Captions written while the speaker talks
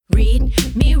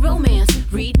Read me romance.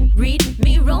 Read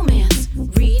me romance.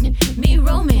 Read me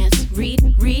romance.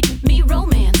 Read me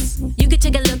romance. You could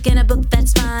take a look in a book,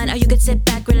 that's fine. Or you could sit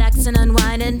back, relax, and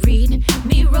unwind and read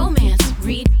me romance.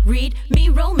 Read me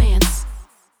romance.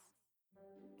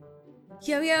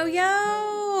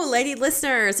 Yo, lady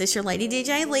listeners, it's your lady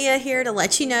DJ Leah here to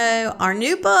let you know our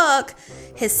new book,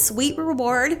 His Sweet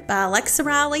Reward by Alexa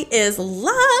Riley, is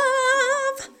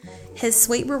live. His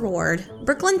Sweet Reward.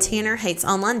 Brooklyn Tanner hates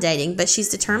online dating, but she's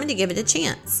determined to give it a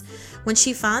chance. When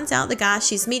she finds out the guy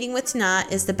she's meeting with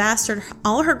tonight is the bastard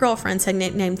all her girlfriends had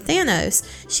nicknamed Thanos,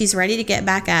 she's ready to get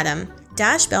back at him.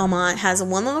 Dash Belmont has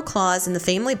one little clause in the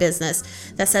family business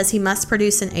that says he must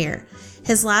produce an heir.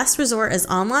 His last resort is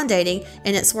online dating,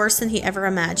 and it's worse than he ever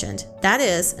imagined. That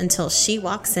is, until she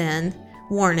walks in.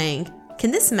 Warning.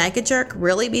 Can this mega jerk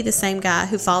really be the same guy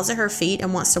who falls at her feet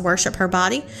and wants to worship her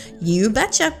body? You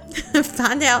betcha.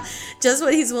 Find out just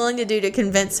what he's willing to do to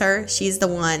convince her she's the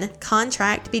one.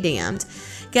 Contract be damned.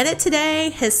 Get it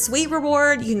today. His Sweet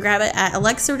Reward. You can grab it at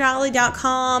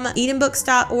alexariley.com,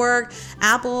 edenbooks.org,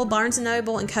 Apple, Barnes &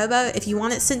 Noble, and Kobo. If you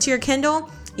want it sent to your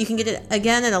Kindle, you can get it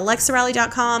again at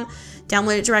alexariley.com.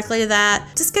 Download it directly to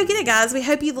that. Just go get it, guys. We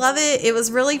hope you love it. It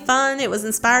was really fun. It was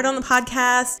inspired on the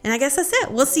podcast. And I guess that's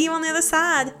it. We'll see you on the other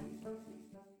side. What?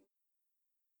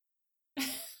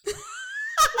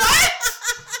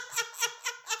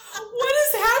 What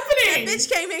is happening?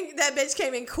 That bitch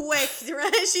came in quick.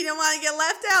 Right? She didn't want to get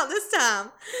left out this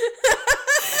time.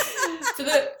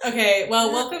 Okay,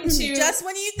 well, welcome to... Just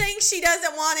when you think she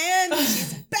doesn't want in,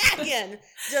 she's back in.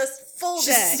 Just full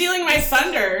She's day. stealing my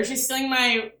thunder. She's stealing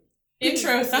my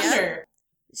intro thunder. Yep.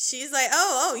 She's like,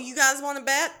 oh, you guys want to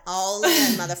bet? All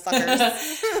in, motherfuckers.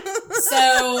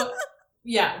 So,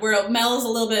 yeah, Mel's a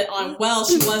little bit on, well,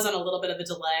 she was on a little bit of a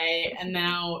delay, and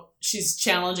now she's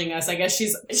challenging us. I guess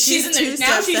she's in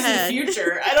the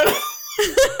future. I don't know.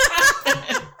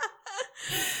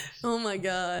 Oh my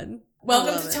God.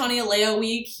 Welcome to Tony Aleo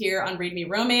Week here on Read Me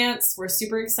Romance. We're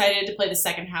super excited to play the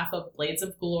second half of Blades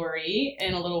of Glory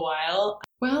in a little while.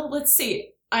 Well, let's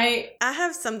see. I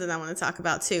have something I want to talk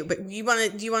about too, but do you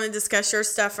want to discuss your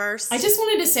stuff first? I just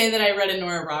wanted to say that I read a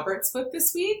Nora Roberts book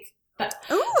this week.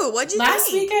 Ooh, what'd you think?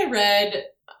 Last week I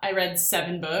read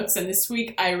 7 books, and this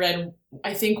week I read,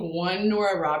 I think, one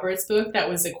Nora Roberts book that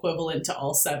was equivalent to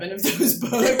all 7 of those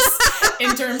books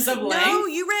in terms of length. No,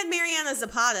 you read Mariana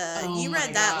Zapata. Oh, you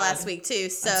read that last week too.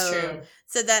 So that's true.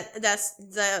 So that's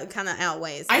the kind of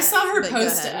outweighs. I saw her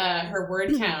post her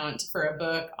word count for a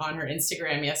book on her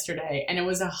Instagram yesterday, and it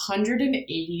was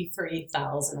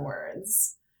 183,000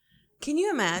 words. Can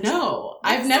you imagine? No,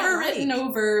 I've never written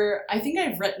over. I think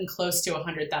I've written close to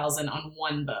 100,000 on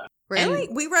one book. Really?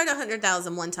 And we wrote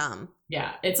 100,000 one time.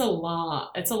 Yeah, it's a long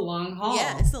haul.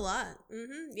 Yeah, it's a lot.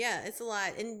 Yeah, it's a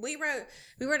lot. And we wrote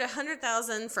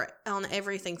 100,000 on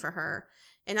everything for her.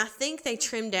 And I think they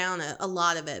trimmed down a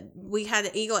lot of it. We had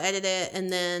Eagle edit it,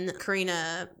 and then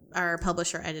Karina, our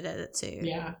publisher, edited it too.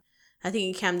 Yeah. I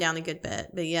think it came down a good bit.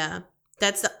 But yeah,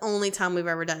 that's the only time we've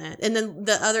ever done it. And then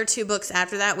the other 2 books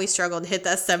after that, we struggled to hit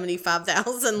that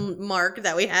 75,000 mark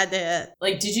that we had to hit.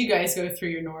 Like, did you guys go through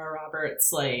your Nora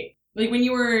Roberts, like when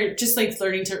you were just like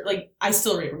learning to, like, I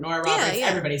still read Nora Roberts. Yeah.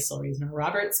 Everybody still reads Nora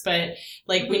Roberts, but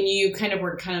like when you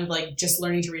were like just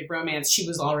learning to read romance, she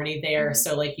was already there. Mm-hmm.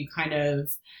 So like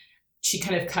she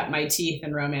kind of cut my teeth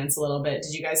in romance a little bit.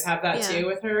 Did you guys have that too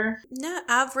with her? No,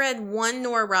 I've read 1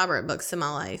 Nora Roberts books in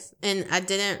my life, and I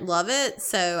didn't love it,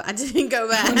 so I didn't go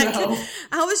back. Oh, no.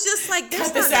 I was just like, there's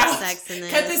cut this not out. sex in this.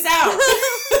 Cut this out.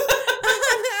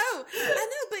 I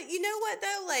know, but you know what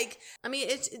though? Like, I mean,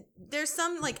 there's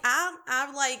some, like,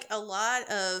 I like a lot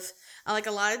of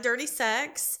dirty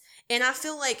sex, and I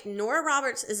feel like Nora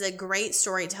Roberts is a great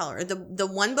storyteller. The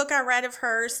one book I read of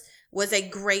hers was a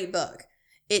great book.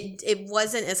 It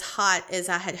wasn't as hot as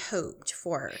I had hoped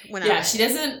for when I read. She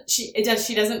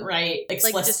doesn't write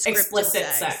explicit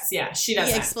sex. Yeah, she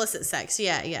doesn't. Yeah, explicit sex.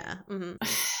 Yeah. Mm-hmm.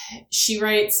 She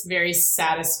writes very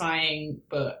satisfying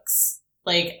books.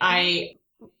 Like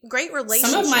great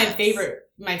relationships. Some of my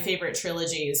favorite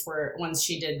trilogies were ones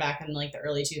she did back in like the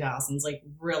early 2000s. Like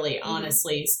really,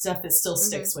 honestly, stuff that still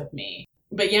sticks with me.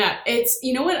 But yeah, it's,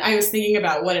 you know what I was thinking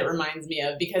about, what it reminds me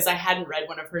of, because I hadn't read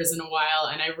one of hers in a while,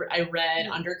 and I read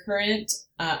Undercurrents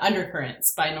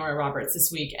by Nora Roberts this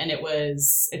week, and I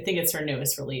think it's her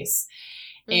newest release.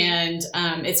 And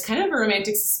it's kind of a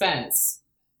romantic suspense,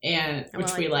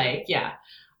 which we like, yeah.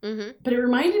 Mm-hmm. But it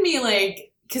reminded me,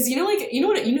 like, because you know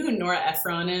who Nora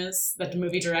Ephron is, the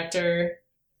movie director?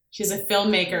 She's a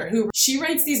filmmaker who she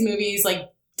writes these movies like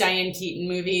Diane Keaton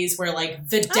movies where like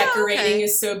the decorating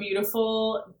is so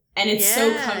beautiful. And it's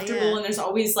so comfortable, and there's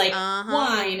always like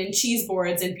wine and cheese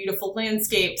boards and beautiful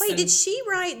landscapes. Wait, did she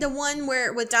write the one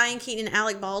where with Diane Keaton and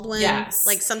Alec Baldwin? Yes.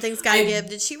 Like Something's Gotta Give.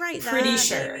 Did she write that? Pretty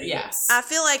sure, yes. I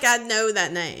feel like I know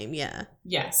that name, yeah.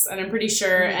 Yes, and I'm pretty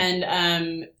sure.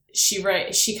 And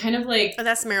she kind of like... Oh,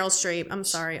 that's Meryl Streep. I'm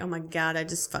sorry. Oh my God, I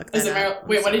just fucked that Is it up.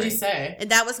 Wait, what did you say?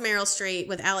 That was Meryl Streep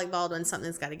with Alec Baldwin,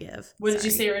 Something's Gotta Give. What did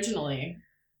you say originally?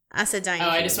 I said Diane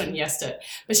Keaton. I just went and yesed it.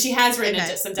 But she has written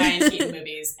into some Diane Keaton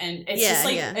movies. And it's just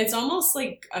like, it's almost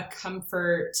like a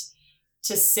comfort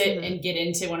to sit and get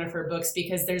into one of her books,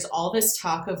 because there's all this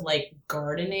talk of like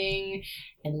gardening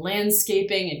and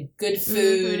landscaping and good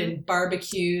food and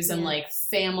barbecues and like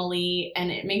family.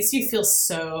 And it makes you feel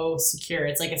so secure.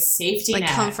 It's like a safety net.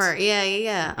 Like comfort.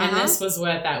 Yeah. And this was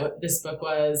what this book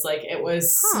was. Like, it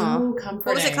was so comforting.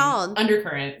 What was it called?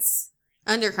 Undercurrents.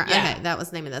 Undercurrent. Yeah. Okay, that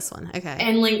was the name of this one. Okay.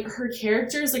 And like her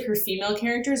characters, like her female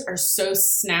characters, are so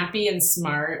snappy and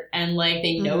smart, and like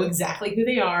they know exactly who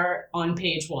they are on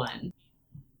page 1.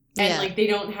 And like they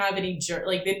don't have any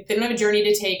they don't have a journey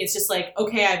to take. It's just like,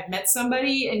 okay, I've met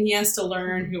somebody and he has to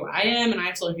learn who I am and I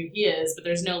have to learn who he is, but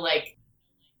there's no like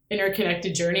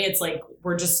interconnected journey. It's like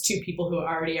we're just two people who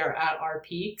already are at our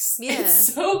peaks. Yeah.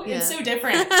 It's so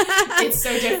different. It's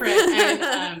so different.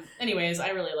 And anyways, I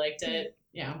really liked it.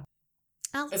 Yeah.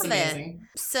 I love it.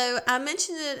 So I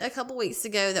mentioned it a couple weeks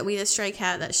ago that we had a stray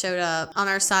cat that showed up on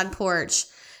our side porch.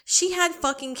 She had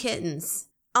fucking kittens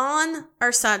on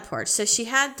our side porch. So she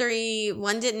had 3.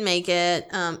 One didn't make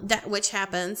it, which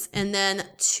happens. And then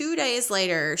 2 days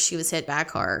later, she was hit by a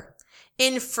car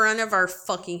in front of our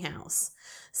fucking house.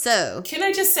 So can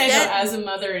I just say that as a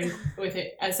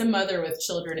mother with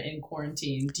children in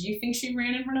quarantine, do you think she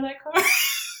ran in front of that car?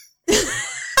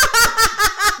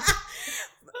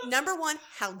 Number one,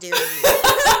 how dare you?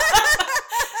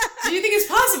 Do you think it's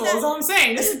possible? That's all I'm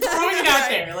saying. This is throwing it out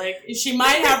there. Like, she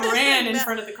might have ran in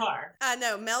front of the car. I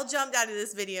know. Mel jumped out of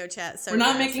this video chat. So we're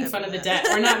not making fun of the dead.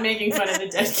 We're not making fun of the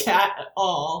dead cat at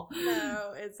all.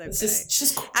 No, it's okay. It's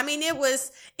just. I mean,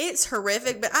 it's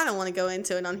horrific, but I don't want to go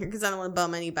into it on here because I don't want to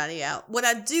bum anybody out. What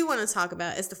I do want to talk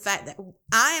about is the fact that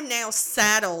I am now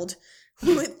saddled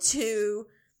with 2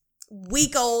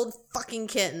 week-old fucking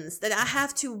kittens that I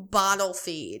have to bottle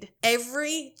feed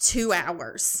every 2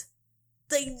 hours.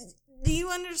 Do you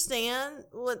understand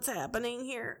what's happening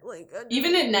here? Like,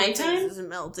 even at nighttime, is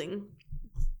melting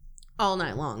all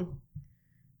night long.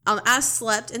 I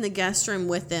slept in the guest room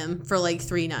with them for like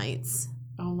 3 nights.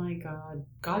 Oh my God!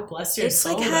 God bless your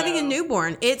soul. It's like having a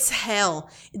newborn. It's hell.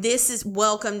 This is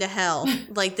welcome to hell.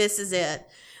 Like, this is it.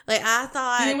 Like, I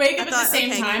thought. Do they wake up at the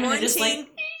same time and they're just like?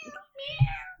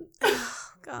 Oh,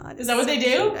 God. Is that what they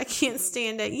do? I can't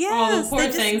stand it. Yes. Oh, the poor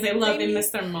things. They miss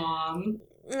their mom.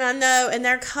 I know. And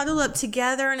they're cuddled up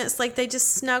together, and it's like they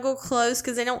just snuggle close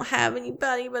because they don't have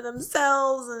anybody but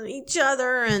themselves and each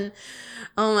other. And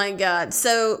oh my God.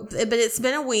 So, but it's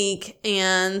been a week,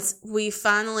 and we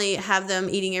finally have them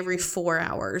eating every 4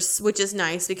 hours, which is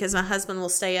nice because my husband will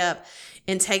stay up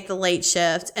and take the late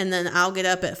shift, and then I'll get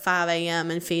up at 5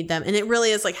 a.m. and feed them. And it really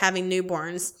is like having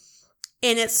newborns.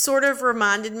 And it sort of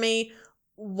reminded me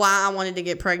why I wanted to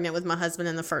get pregnant with my husband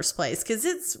in the first place. Because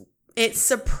it's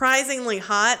surprisingly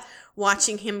hot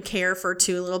watching him care for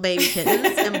 2 little baby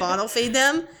kittens and bottle feed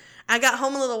them. I got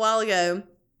home a little while ago,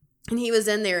 and he was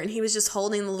in there, and he was just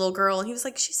holding the little girl, and he was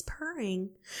like, she's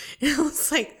purring. And I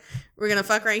was like, we're going to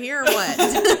fuck right here or what?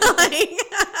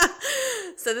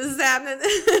 So this is happening.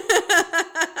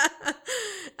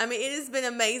 I mean, it has been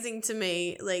amazing to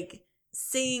me, like,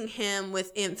 seeing him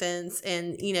with infants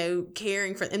and, you know,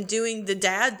 caring for them, doing the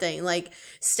dad thing, like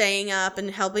staying up and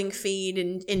helping feed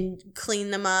and clean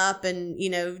them up and, you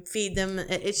know, feed them.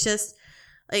 It's just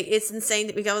like, it's insane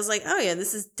because I was like, oh yeah,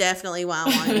 this is definitely why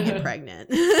I wanted to get pregnant.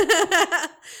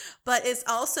 But it's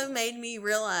also made me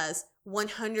realize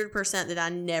 100% that I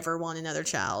never want another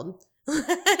child.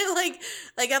 like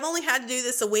I've only had to do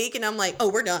this a week and I'm like, oh,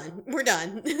 we're done.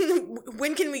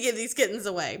 When can we give these kittens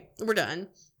away? We're done.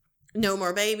 No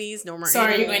more babies, no more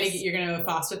animals. You're gonna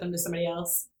foster them to somebody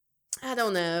else? I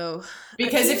don't know.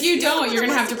 Because if you don't, you're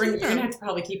gonna have to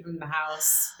probably keep them in the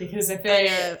house. Because if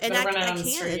they run out on the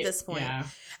street at this point. Yeah.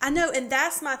 I know, and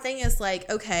that's my thing is like,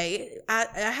 okay, I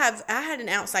had an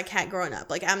outside cat growing up.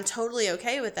 Like, I'm totally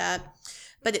okay with that.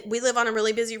 But we live on a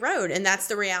really busy road, and that's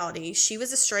the reality. She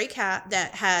was a stray cat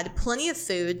that had plenty of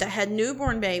food, that had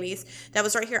newborn babies, that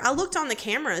was right here. I looked on the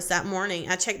cameras that morning.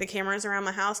 I checked the cameras around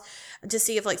my house to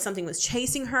see if, like, something was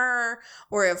chasing her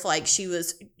or if, like, she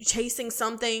was chasing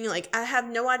something. Like, I have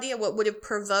no idea what would have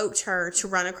provoked her to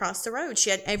run across the road. She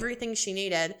had everything she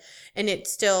needed, and it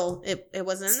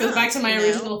wasn't enough. So back to my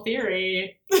original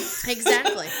theory.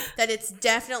 Exactly. That it's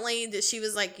definitely that she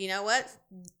was like, you know what?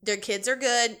 Their kids are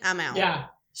good. I'm out. Yeah.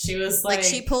 She was like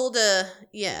she pulled a,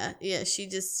 she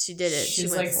did it. She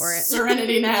went like, for it.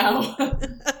 Serenity now.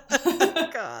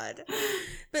 God.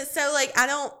 But so like, I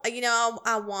don't,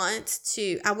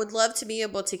 I would love to be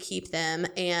able to keep them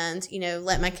and,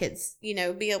 let my kids, be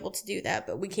able to do that.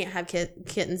 But we can't have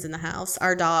kittens in the house.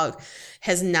 Our dog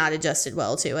has not adjusted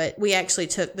well to it. We actually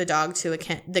took the dog to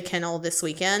the kennel this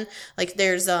weekend. Like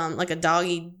there's like a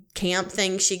doggy camp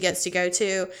thing she gets to go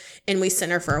to, and we sent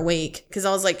her for a week because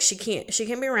I was like, she can't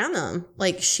be around them.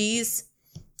 Like she's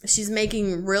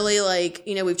making really like,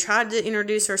 we've tried to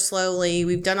introduce her slowly.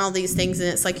 We've done all these things, and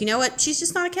it's like, you know what? She's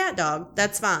just not a cat dog.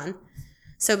 That's fine.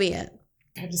 So be it.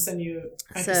 I have to send you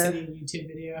a YouTube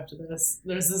video after this.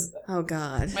 There's this. Oh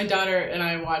God. My daughter and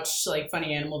I watch like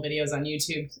funny animal videos on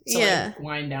YouTube to like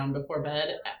wind down before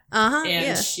bed.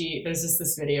 And there's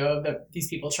this video of these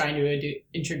people trying to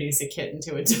introduce a kitten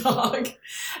to a dog,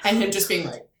 and him just being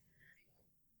like,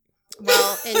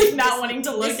 well, and like not wanting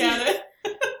to look at it.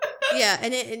 Yeah,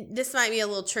 and this might be a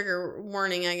little trigger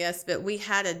warning, I guess, but we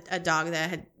had a dog that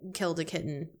had killed a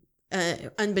kitten.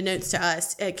 Unbeknownst to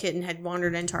us, a kitten had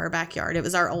wandered into our backyard. It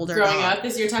was our older growing dog. up,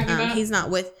 as you're talking about. He's not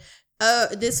with.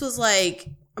 This was like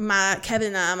Kevin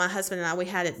and I, my husband and I. We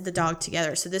had the dog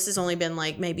together. So this has only been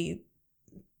like maybe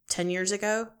 10 years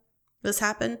ago. This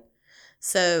happened.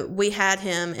 So we had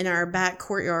him in our back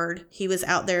courtyard. He was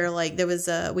out there like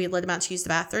we had let him out to use the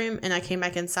bathroom, and I came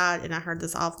back inside and I heard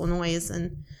this awful noise,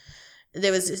 and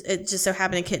it just so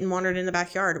happened a kitten wandered in the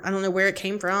backyard. I don't know where it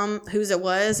came from, whose it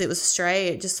was. It was a stray.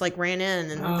 It just like ran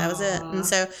in, and that was it. And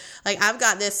so like I've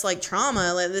got this like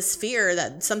trauma, like this fear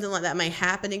that something like that may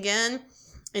happen again.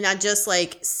 And I just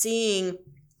like seeing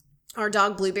our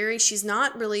dog Blueberry. She's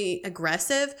not really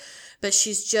aggressive, but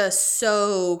she's just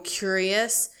so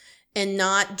curious and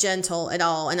not gentle at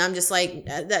all. And I'm just like,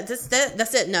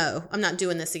 that's it. No, I'm not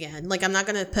doing this again. Like, I'm not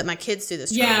going to put my kids through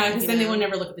this. Yeah, because then they will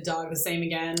never look at the dog the same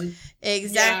again.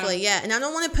 Exactly. Yeah. And I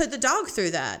don't want to put the dog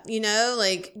through that,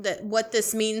 like that, what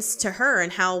this means to her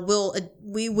and how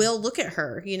we will look at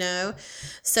her,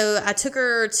 So I took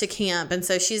her to camp. And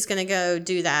so she's going to go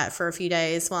do that for a few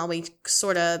days while we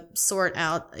sort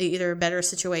out either a better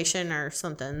situation or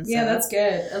something. Yeah, that's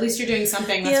good. At least you're doing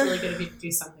something. That's really good if you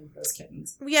do something for those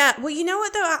kittens. Yeah. Well, you know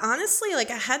what though? I honestly,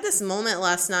 like I had this moment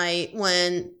last night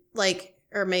when like,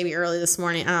 or maybe early this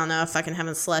morning. I don't know if I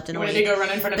haven't slept in a week. When did they go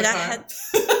run in front of the car?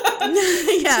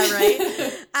 Yeah,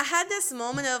 right. I had this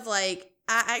moment of like,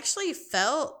 I actually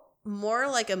felt more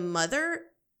like a mother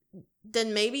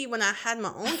than maybe when I had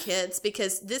my own kids,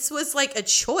 because this was like a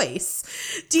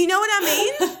choice. Do you know what I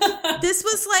mean? This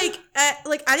was like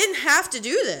I didn't have to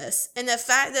do this. And the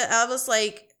fact that I was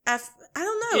like, I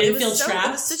don't know. It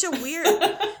was such a weird,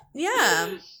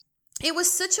 yeah. It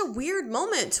was such a weird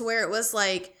moment to where it was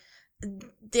like,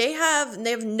 they have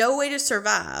no way to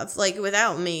survive like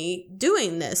without me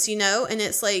doing this, and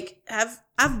it's like I've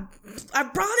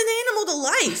brought an animal to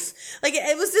life. Like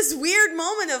it was this weird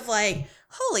moment of like,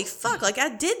 holy fuck, like I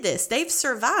did this. They've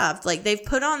survived. Like they've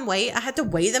put on weight. I had to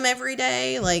weigh them every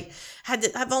day. Like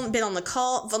I've only been on the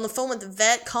phone with the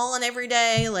vet calling every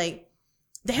day. Like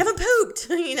they haven't pooped,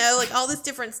 like all this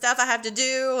different stuff I have to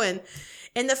do.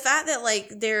 And the fact that like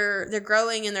they're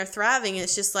growing and they're thriving,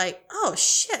 it's just like, oh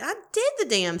shit, I did the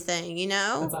damn thing,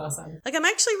 That's awesome. Like I'm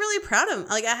actually really proud of them.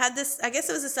 Like I had this, I guess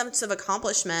it was a sense of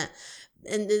accomplishment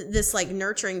and this like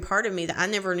nurturing part of me that I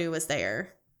never knew was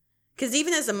there. Because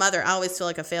even as a mother, I always feel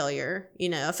like a failure.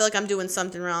 I feel like I'm doing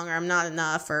something wrong or I'm not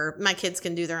enough or my kids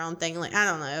can do their own thing. Like, I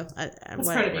don't know. That's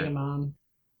part of being a mom.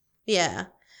 Yeah.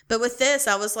 But with this,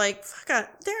 I was like, fuck,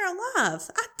 they're alive.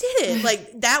 I did it.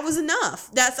 Like, that was enough.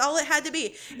 That's all it had to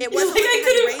be. It wasn't like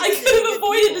I could have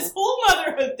avoided this whole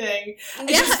motherhood thing. I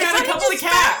just got a couple of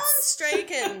cats. Stray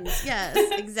kittens. Yes,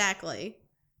 exactly.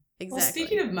 Well,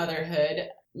 speaking of motherhood,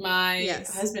 my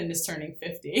husband is turning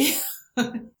 50.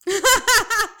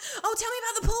 Oh, tell me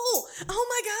about the pool. Oh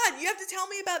my God, you have to tell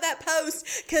me about that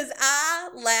post, because I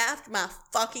laughed my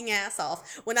fucking ass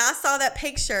off when I saw that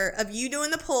picture of you doing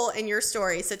the pool in your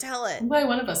story. So tell it. Why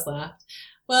one of us laughed.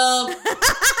 Well,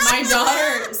 my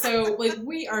daughter, so like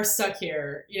we are stuck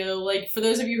here, like for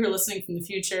those of you who are listening from the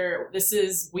future, this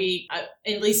is week,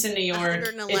 at least in New York,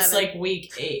 it's like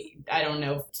week 8, I don't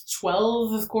know,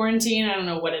 12 of quarantine. I don't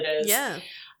know what it is. Yeah.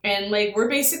 And like, we're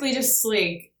basically just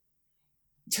like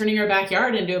turning our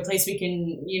backyard into a place we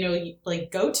can,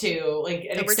 like go to, like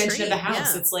an extension of the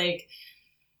house. Yeah. It's like,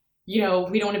 we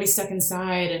don't want to be stuck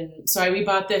inside. And so we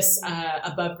bought this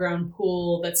above ground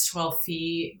pool that's 12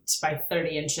 feet by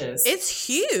 30 inches. It's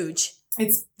huge.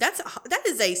 That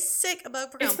is a sick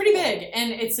above ground. It's pretty big,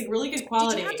 and it's like really good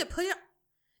quality.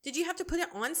 Did you have to put it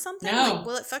on something? No. Like,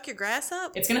 will it fuck your grass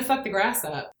up? It's gonna fuck the grass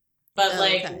up. But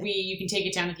you can take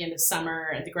it down at the end of summer,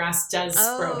 and the grass does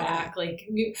grow back. Like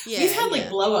we've had like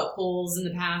blow up pools in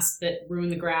the past that ruin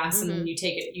the grass, and then you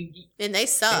take it, and they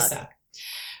suck.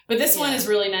 But this one is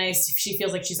really nice. She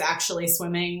feels like she's actually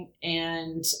swimming,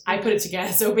 and I put it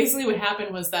together. So basically, what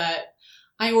happened was that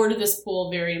I ordered this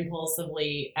pool very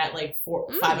impulsively at like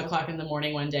 5 o'clock in the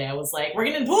morning one day. I was like, "We're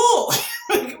getting a pool.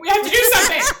 We have to do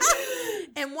something."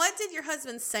 And what did your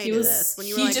husband say to this when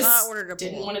you were like, I ordered a pool?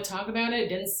 Didn't want to talk about it.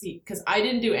 Didn't see, because I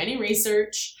didn't do any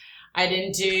research. I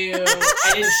didn't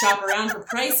shop around for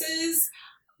prices.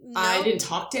 No. I didn't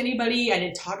talk to anybody.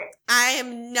 I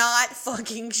am not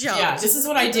fucking shocked. Yeah, this is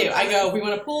what I do. I go, we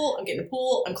want a pool. I'm getting a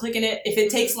pool. I'm clicking it. If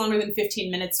it takes longer than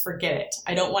 15 minutes, forget it.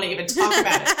 I don't want to even talk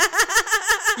about it.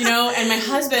 You know, and my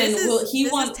husband, this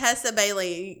is Tessa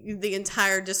Bailey, the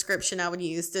entire description I would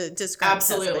use to describe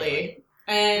Absolutely. Tessa Bailey.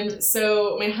 And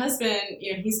so my husband,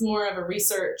 you know, he's more of a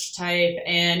research type,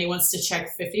 and he wants to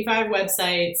check 55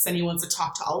 websites, and he wants to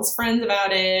talk to all his friends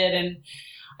about it. And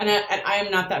I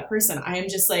am not that person. I am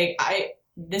just like,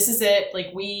 this is it.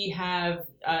 Like, we have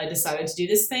decided to do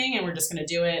this thing, and we're just going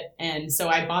to do it. And so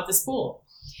I bought this pool.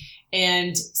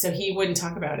 And so he wouldn't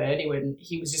talk about it.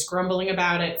 He was just grumbling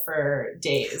about it for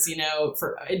days, you know,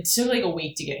 it took like a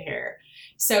week to get here.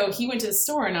 So he went to the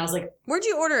store, and I was like, where'd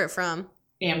you order it from?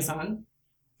 Amazon.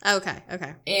 Okay.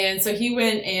 And so he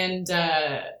went, and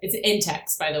it's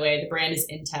Intex, by the way. The brand is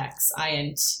Intex.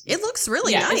 It looks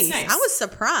really nice. I was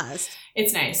surprised.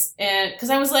 It's nice. And because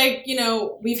I was like, you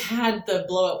know, we've had the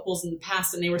blow up pools in the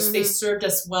past, and they served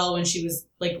us well when she was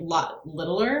like a lot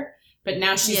littler. But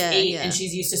now she's 8 and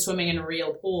she's used to swimming in a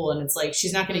real pool, and it's like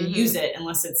she's not going to use it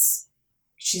unless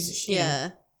she's you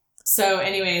know. So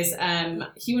anyways,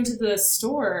 he went to the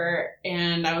store,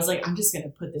 and I was like, I'm just going to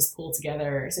put this pool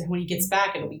together. So when he gets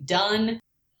back, it'll be done.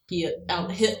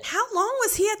 How long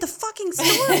was he at the fucking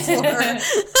store for?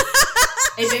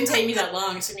 It didn't take me that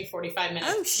long. It took me 45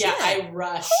 minutes. Oh, shit. Yeah, I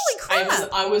rushed. Holy crap.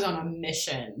 I was on a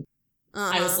mission.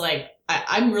 I was like,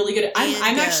 I'm really good.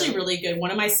 I'm actually really good.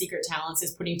 One of my secret talents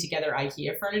is putting together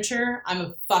IKEA furniture. I'm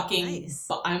a fucking,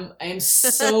 I'm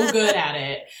so good at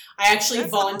it. I actually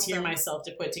volunteer myself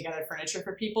to put together furniture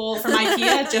for people from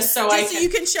IKEA just so you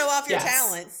can show off your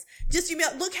talents.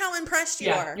 Look how impressed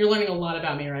you are. You're learning a lot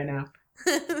about me right now.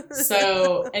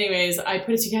 So anyways, I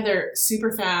put it together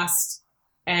super fast,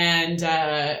 and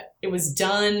it was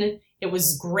done. It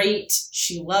was great.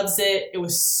 She loves it. It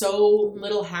was so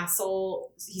little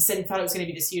hassle. He said he thought it was going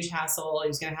to be this huge hassle. He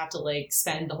was going to have to like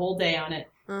spend the whole day on it.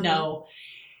 No.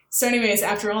 So anyways,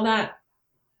 after all that,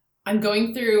 I'm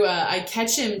going through, I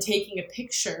catch him taking a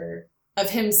picture of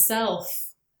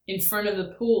himself in front of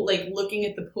the pool, like looking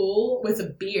at the pool with a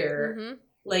beer,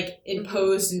 like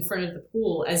imposed in front of the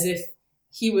pool, as if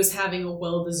he was having a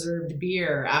well-deserved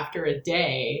beer after a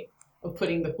day of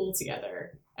putting the pool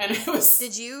together. And it was...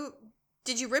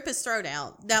 Did you rip his throat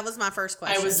out? That was my first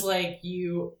question. I was like,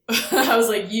 you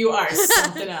are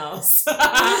something else.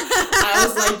 I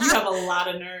was like, you have a lot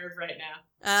of nerve right now.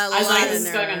 I was like, this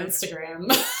is going on Instagram.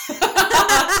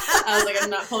 I was like,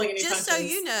 I'm not pulling any punches. Just so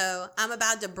you know, I'm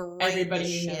about to break everybody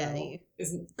you know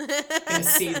isn't going to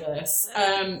see this.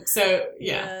 So,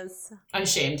 yeah. Yes. I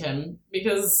shamed him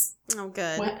because... Oh,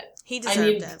 good. He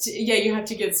deserved it. You have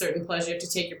to get certain pleasure. You have to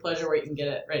take your pleasure where you can get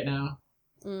it right now.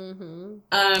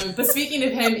 But speaking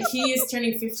of him, he is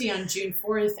turning 50 on June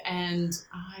 4th, and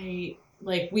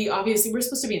we're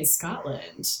supposed to be in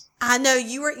Scotland. I know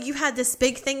you had this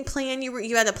big thing planned.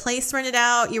 You had a place rented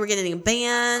out. You were getting a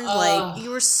band.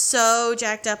 You were so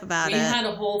jacked up about it. We had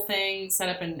a whole thing set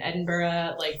up in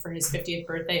Edinburgh, like for his 50th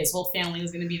birthday. His whole family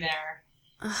was going to be there.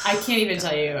 I can't even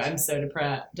tell you. I'm so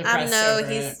depressed. I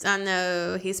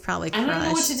know he's probably crushed. I don't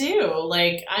know what to do.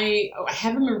 Like I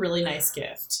have him a really nice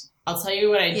gift. I'll tell you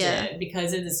what I did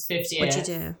because it is 50th. What'd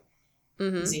you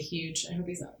do? He's a huge, I hope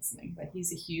he's not listening, but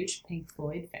he's a huge Pink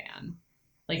Floyd fan.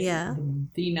 Like,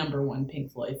 the number one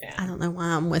Pink Floyd fan. I don't know why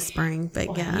I'm whispering,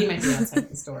 but He might be outside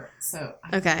the store. So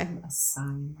I got him a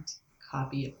signed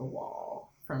copy of The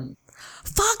Wall from...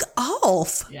 Fuck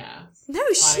off! Yeah. No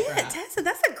shit, Tessa,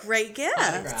 that's a great gift.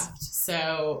 Autographed.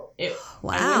 So it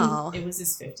was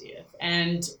his 50th.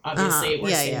 And obviously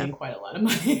we're saving quite a lot of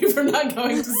money for not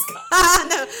going to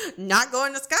Scotland. No, not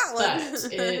going to Scotland.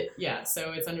 But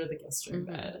so it's under the guest room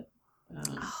bed.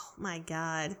 Oh my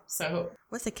God. So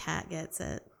what if the cat gets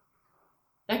it?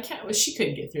 That cat she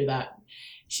couldn't get through that.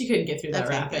 She couldn't get through that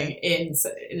wrapping in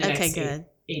the next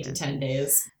 8 to 10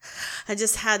 days. I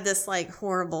just had this like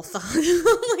horrible thought. Like,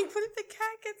 what if the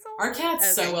cat gets all Our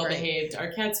cat's so well behaved.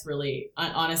 Our cat's really,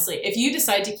 honestly, if you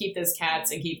decide to keep those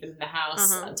cats and keep them in the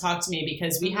house, talk to me,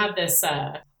 because we have this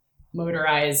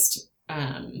motorized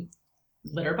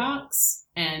litter box,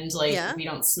 and we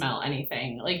don't smell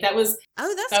anything. Like that was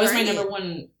my number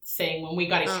one thing when we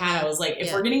got a cat. I was like,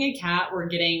 if we're getting a cat, we're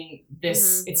getting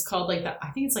this. It's called like I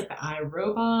think it's like the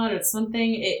iRobot or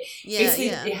something.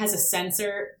 It has a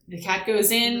sensor. The cat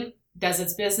goes in, does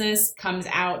its business, comes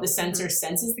out. The sensor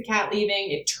senses the cat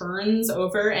leaving. It turns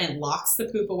over and locks the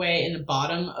poop away in the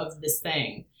bottom of this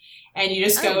thing. And you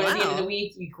just go at the end of the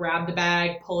week, you grab the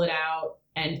bag, pull it out,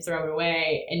 and throw it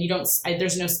away. And you don't,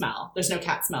 there's no smell. There's no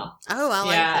cat smell. Oh, I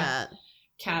like that.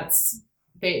 Cats,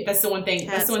 that's the one thing.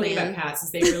 That's the one thing about cats,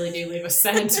 is they really do leave a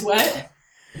scent. What?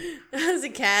 That's a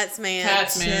cats, man.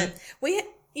 Cats, man. We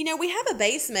have a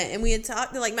basement, and we had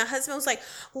talked, like, my husband was like,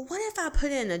 well, what if I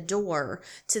put in a door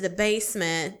to the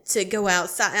basement to go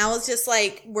outside? And I was just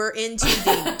like, we're in too deep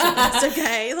to this,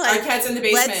 okay? Like, our cat's in the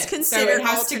basement. Let's consider so it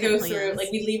has to go plans. through,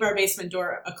 like, we leave our basement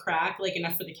door a crack, like,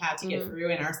 enough for the cat to get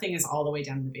through, and our thing is all the way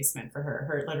down in the basement for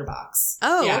her litter box.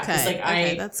 Oh, yeah,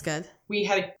 okay. That's good.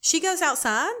 She goes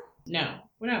outside? No,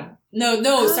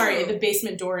 sorry. The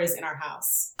basement door is in our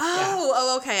house.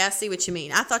 Oh, okay. I see what you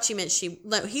mean. I thought you meant he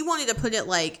wanted to put it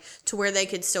like to where they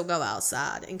could still go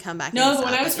outside and come back. No, but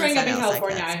when I was growing up in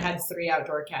California, I had 3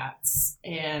 outdoor cats,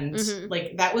 and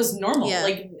like that was normal. Yeah.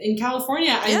 Like in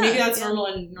California, maybe that's normal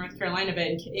in North Carolina, but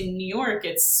in New York,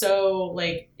 it's so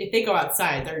like if they go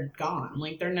outside, they're gone.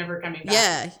 Like they're never coming back.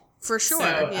 Yeah, for sure.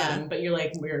 So, but you're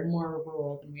like, we're more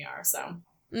rural than we are, so.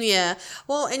 Yeah.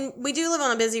 Well, and we do live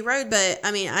on a busy road, but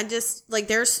I mean, I just like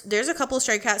there's a couple of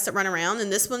stray cats that run around, and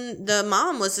this one, the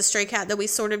mom was a stray cat that we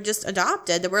sort of just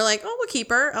adopted, that we're like, oh, we'll keep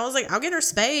her. I was like, I'll get her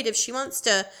spayed. If she wants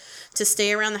to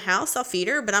stay around the house, I'll feed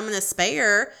her, but I'm going to spay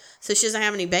her so she doesn't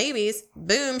have any babies.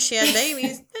 Boom, she had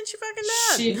babies, and she fucking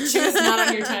died. She was not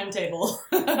on your timetable.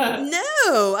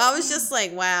 No, I was just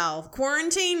like, wow,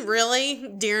 quarantine,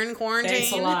 really? During quarantine?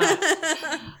 Thanks a lot.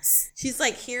 She's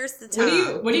like, here's the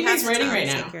time. What are you guys writing right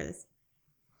now?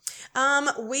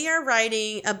 We are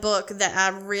writing a book that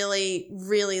I really,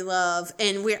 really love,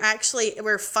 and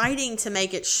we're fighting to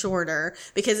make it shorter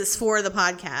because it's for the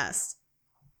podcast.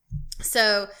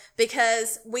 So,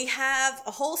 because we have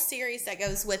a whole series that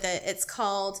goes with it.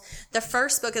 The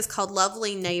first book is called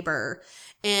Lovely Neighbor.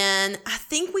 And I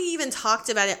think we even talked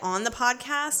about it on the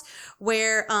podcast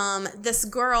where this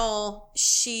girl,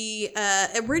 she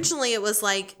originally it was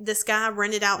like this guy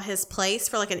rented out his place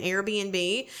for like an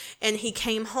Airbnb, and he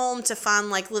came home to find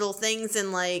like little things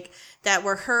and like that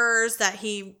were hers, that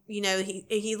he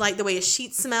liked the way his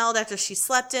sheets smelled after she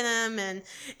slept in them,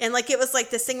 and like it was like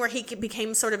this thing where he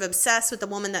became sort of obsessed with the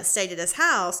woman that stayed at his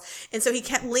house, and so he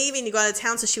kept leaving to go out of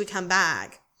town so she would come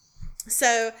back.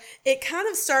 So it kind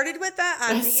of started with that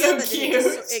idea, so but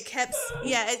then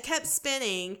it kept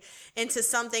spinning into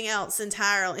something else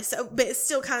entirely. So, but it's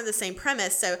still kind of the same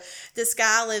premise. So this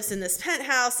guy lives in this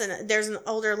penthouse, and there's an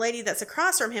older lady that's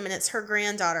across from him, and it's her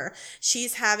granddaughter.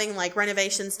 She's having like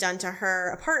renovations done to her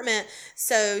apartment.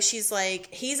 So she's like,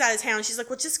 he's out of town. She's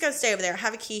like, well, just go stay over there. I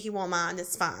have a key. He won't mind.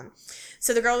 It's fine.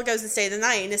 So the girl goes and stays the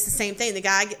night, and it's the same thing. The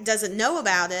guy doesn't know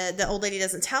about it. The old lady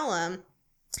doesn't tell him.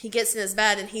 He gets in his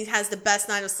bed, and he has the best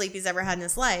night of sleep he's ever had in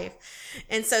his life.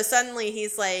 And so suddenly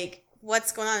he's like,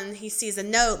 what's going on? And he sees a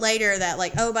note later that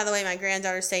like, oh, by the way, my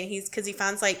granddaughter's staying. Because he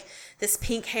finds like this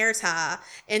pink hair tie.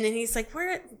 And then he's like,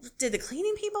 where did the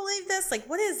cleaning people leave this? Like,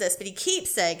 what is this? But he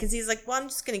keeps it because he's like, well, I'm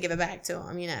just going to give it back to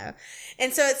him,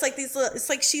 And so it's like it's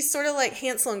like she's sort of like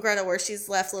Hansel and Gretel, where she's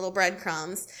left little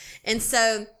breadcrumbs. And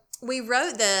so we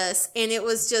wrote this, and it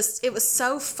was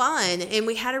so fun, and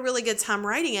we had a really good time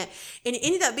writing it, and it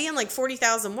ended up being like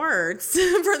 40,000 words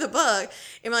for the book.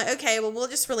 And we're like, okay, well, we'll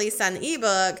just release that in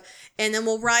ebook, and then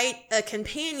we'll write a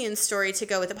companion story to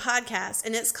go with the podcast,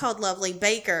 and it's called Lovely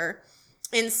Baker.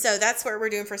 And so that's what we're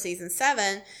doing for season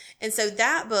 7. And so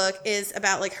that book is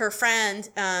about like her friend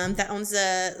that owns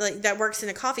that works in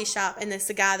a coffee shop, and it's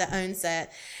the guy that owns it.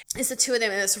 It's the two of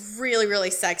them, and it's really,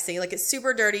 really sexy. Like, it's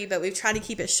super dirty, but we've tried to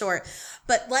keep it short.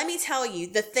 But let me tell you,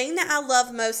 the thing that I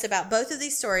love most about both of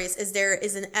these stories is there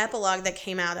is an epilogue that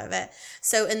came out of it.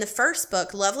 So in the first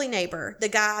book, Lovely Neighbor, the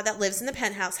guy that lives in the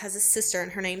penthouse has a sister,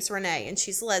 and her name's Renee, and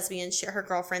she's a lesbian. Her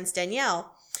girlfriend's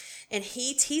Danielle. And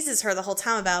he teases her the whole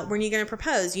time about, when are you going to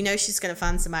propose? She's going to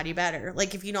find somebody better.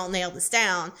 Like, if you don't nail this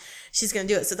down, she's going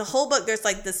to do it. So the whole book, there's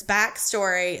like this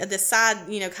backstory, this side,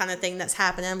 kind of thing that's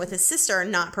happening with his sister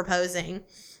not proposing.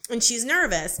 And she's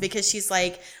nervous because she's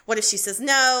like, what if she says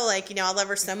no? Like, you know, I love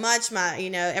her so much, you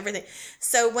know, everything.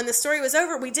 So when the story was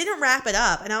over, we didn't wrap it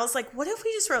up. And I was like, what if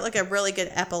we just wrote like a really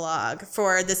good epilogue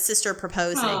for the sister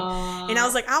proposing? Aww. And I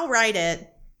was like, I'll write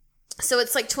it. So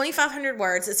it's like 2,500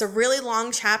 words. It's a really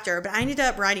long chapter, but I ended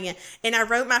up writing it. And I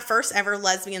wrote my first ever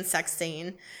lesbian sex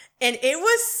scene. And it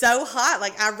was so hot.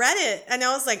 Like, I read it and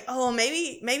I was like, oh,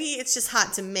 maybe it's just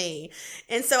hot to me.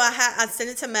 And so I sent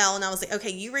it to Mel and I was like,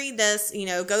 okay, you read this, you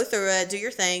know, go through it, do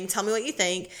your thing, tell me what you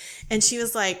think. And she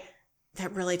was like,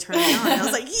 that really turned me on. And I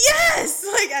was like, yes,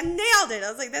 like I nailed it. I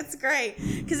was like, that's great.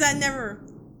 Because I never,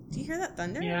 do you hear that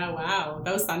thunder? Yeah, wow.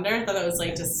 That was thunder? I thought that was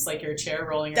like just like your chair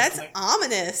rolling. That's something.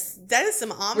 Ominous. That is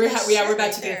some ominous shit. We're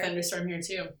about to get a thunderstorm here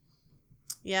too.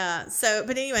 Yeah. So,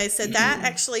 but anyway, so that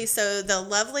actually, so The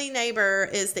Lovely Neighbor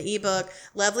is the ebook.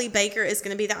 Lovely Baker is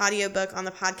going to be the audiobook on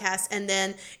the podcast. And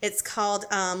then it's called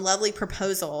Lovely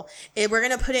Proposal. We're going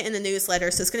to put it in the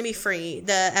newsletter. So it's going to be free.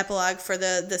 The epilogue for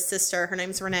the sister, her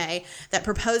name's Renee, that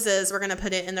proposes. We're going to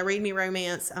put it in the Read Me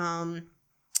Romance,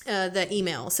 the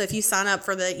email. So if you sign up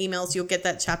for the emails, you'll get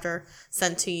that chapter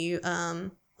sent to you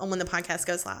on when the podcast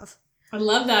goes live. I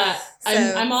love that. So,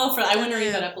 I'm all for. I want to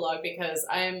read that epilogue because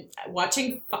I'm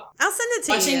watching. I'll send it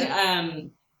to you.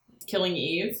 Watching Killing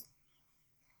Eve.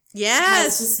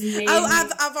 Yes.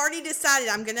 I've already decided.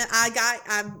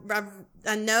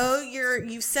 I know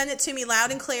you sent it to me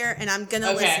loud and clear, and I'm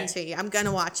gonna listen to you. I'm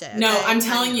gonna watch it. Okay? No, I'm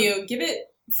telling you, give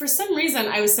it. For some reason,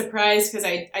 I was surprised because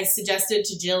I suggested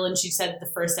to Jill, and she said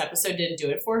the first episode didn't do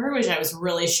it for her, which I was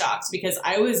really shocked because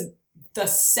I was. The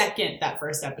second that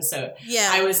first episode,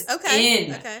 I was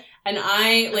in, and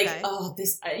I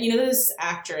this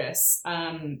actress.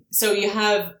 So you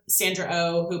have Sandra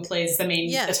Oh, who plays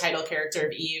the title character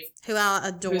of Eve, who I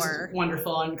adore, who's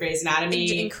wonderful on Grey's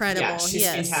Anatomy, incredible, yeah, she's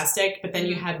fantastic. But then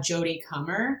you have Jodie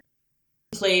Comer,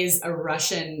 who plays a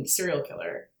Russian serial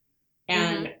killer,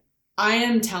 and I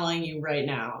am telling you right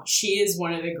now, she is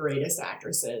one of the greatest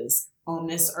actresses on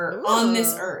this earth. On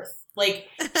this earth, like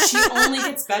she only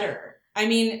gets better. I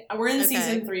mean, we're in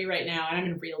season 3 right now, and I'm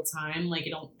in real time.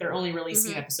 Like, they're only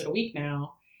releasing an episode a week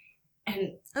now.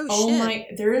 And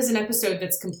there is an episode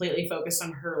that's completely focused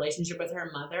on her relationship with her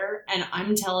mother. And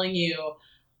I'm telling you,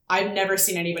 I've never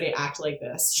seen anybody act like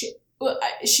this.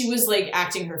 She was like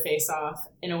acting her face off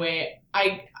in a way.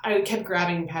 I kept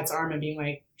grabbing Pat's arm and being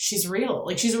like, she's real.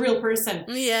 Like, she's a real person.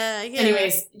 Yeah.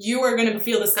 Anyways, you are going to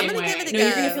feel the same way. You're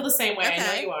going to feel the same way. Okay. I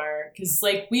know you are. Because,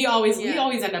 like, we always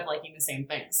end up liking the same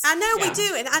things. I know we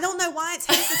do. And I don't know why it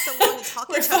takes us so long to talk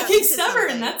to each other. We're fucking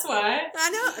stubborn. That's why. I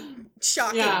know.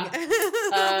 Shocking. Yeah.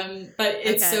 But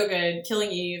it's so good. Killing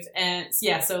Eve. And,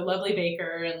 so Lovely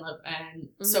Baker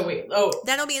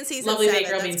that'll be in season 7. Lovely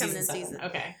Baker will be in season 7.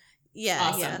 Okay. Yeah,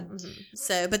 awesome. Yeah. Mm-hmm.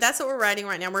 So, but that's what we're writing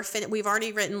right now. We've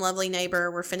already written Lovely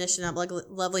Neighbor. We're finishing up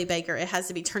Lovely Baker. It has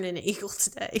to be turned into Eagle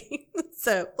today.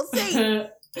 So we'll see.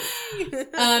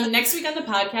 Next week on the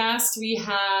podcast, we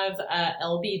have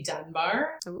LB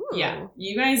Dunbar. Ooh. Yeah,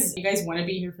 you guys want to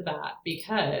be here for that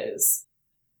because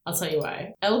I'll tell you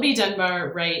why. LB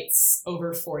Dunbar writes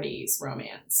over 40s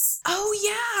romance. Oh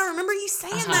yeah, I remember you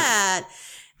saying that.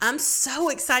 I'm so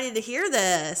excited to hear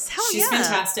this. She's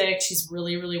fantastic. She's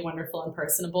really, really wonderful and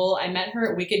personable. I met her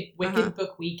at Wicked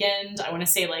Book Weekend. I want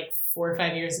to say like 4 or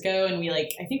 5 years ago, and we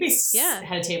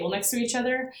had a table next to each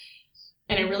other.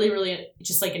 And I really, really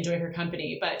just like enjoy her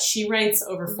company. But she writes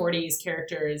over 40s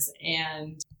characters.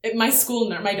 And my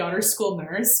daughter's school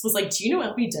nurse was like, do you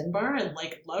know LB Dunbar? And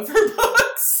like love her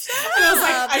books. And I was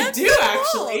like, I do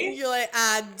actually. You're like,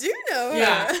 I do know her.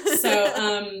 Yeah.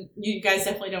 So you guys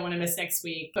definitely don't want to miss next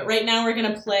week. But right now we're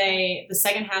going to play the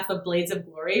second half of Blades of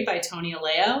Glory by Tony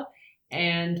Aleo.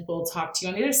 And we'll talk to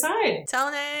you on the other side.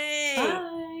 Tony.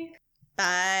 Bye.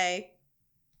 Bye.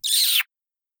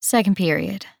 Second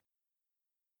period.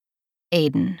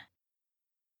 Aiden.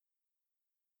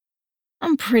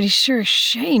 I'm pretty sure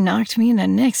Shay knocked me into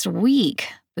next week,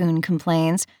 Boone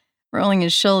complains, rolling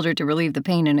his shoulder to relieve the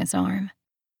pain in his arm.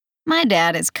 My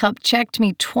dad has cup-checked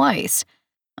me twice.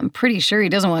 I'm pretty sure he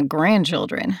doesn't want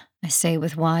grandchildren, I say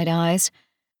with wide eyes,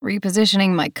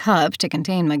 repositioning my cup to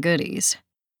contain my goodies.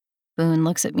 Boone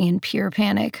looks at me in pure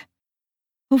panic.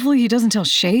 Hopefully he doesn't tell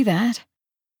Shay that.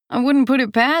 I wouldn't put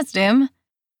it past him.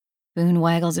 Boone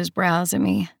waggles his brows at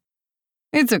me.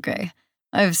 It's okay.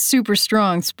 I have super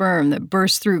strong sperm that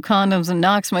bursts through condoms and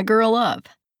knocks my girl up.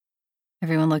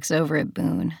 Everyone looks over at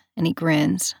Boone, and he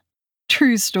grins.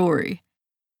 True story.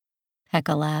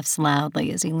 Pekka laughs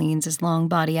loudly as he leans his long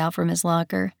body out from his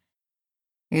locker.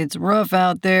 It's rough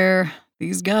out there.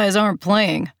 These guys aren't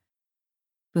playing.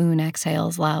 Boone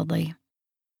exhales loudly.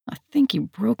 I think he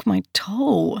broke my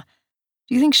toe.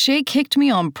 Do you think Shay kicked me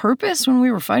on purpose when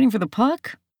we were fighting for the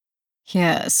puck?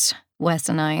 Yes, Wes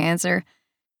and I answer,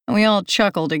 and we all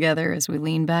chuckle together as we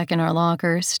lean back in our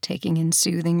lockers, taking in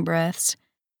soothing breaths.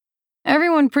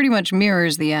 Everyone pretty much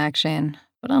mirrors the action,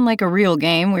 but unlike a real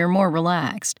game, we're more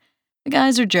relaxed. The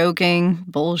guys are joking,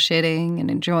 bullshitting, and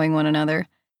enjoying one another.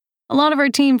 A lot of our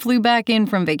team flew back in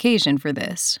from vacation for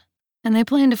this, and they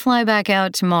plan to fly back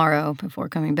out tomorrow before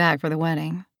coming back for the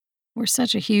wedding. We're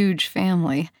such a huge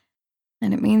family,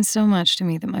 and it means so much to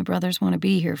me that my brothers want to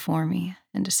be here for me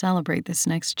and to celebrate this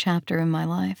next chapter in my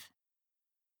life.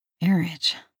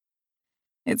 Marriage.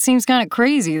 It seems kind of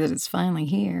crazy that it's finally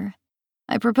here.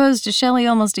 I proposed to Shelley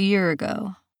almost a year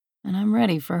ago, and I'm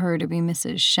ready for her to be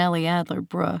Mrs. Shelley Adler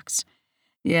Brooks.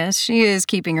 Yes, she is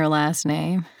keeping her last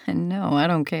name, and no, I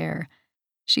don't care.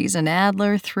 She's an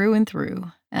Adler through and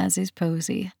through, as is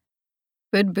Posey.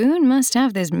 But Boone must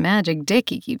have this magic dick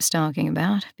he keeps talking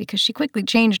about, because she quickly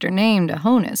changed her name to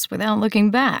Honus without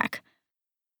looking back.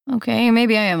 Okay,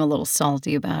 maybe I am a little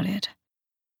salty about it.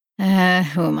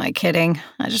 Who am I kidding?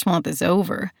 I just want this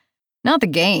over. Not the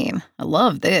game. I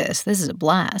love this. This is a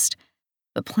blast.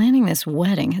 But planning this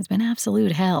wedding has been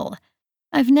absolute hell.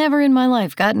 I've never in my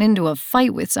life gotten into a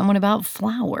fight with someone about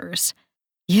flowers.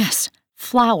 Yes,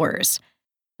 flowers.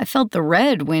 I felt the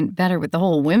red went better with the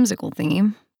whole whimsical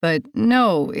theme, but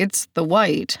no, it's the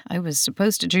white. I was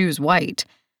supposed to choose white.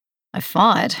 I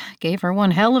fought, gave her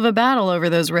one hell of a battle over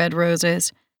those red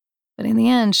roses. But in the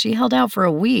end, she held out for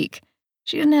a week.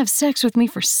 She didn't have sex with me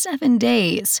for 7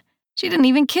 days. She didn't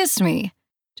even kiss me.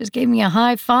 Just gave me a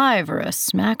high five or a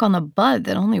smack on the butt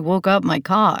that only woke up my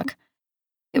cock.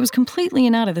 It was completely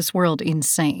and out of this world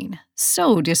insane.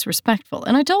 So disrespectful,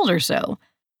 and I told her so.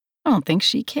 I don't think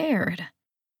she cared.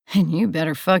 And you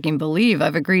better fucking believe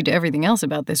I've agreed to everything else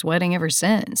about this wedding ever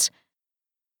since.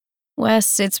 Wes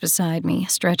sits beside me,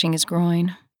 stretching his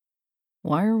groin.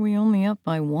 Why are we only up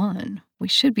by 1? We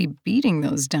should be beating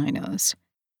those dinos.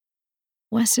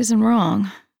 Wes isn't wrong.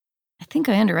 I think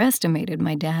I underestimated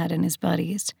my dad and his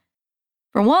buddies.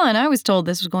 For one, I was told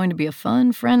this was going to be a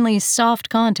fun, friendly, soft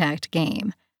contact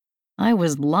game. I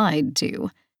was lied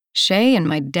to. Shay and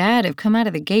my dad have come out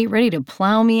of the gate ready to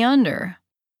plow me under.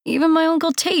 Even my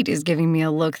Uncle Tate is giving me a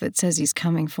look that says he's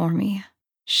coming for me.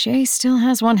 Shay still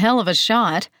has one hell of a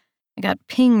shot. I got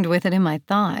pinged with it in my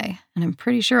thigh, and I'm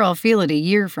pretty sure I'll feel it a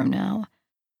year from now.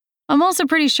 I'm also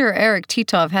pretty sure Eric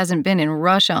Titov hasn't been in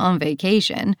Russia on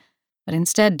vacation, but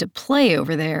instead to play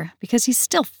over there because he's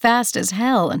still fast as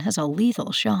hell and has a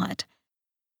lethal shot.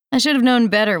 I should have known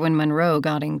better when Monroe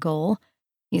got in goal.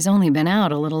 He's only been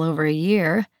out a little over a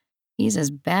year. He's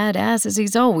as badass as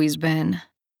he's always been.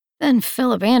 Then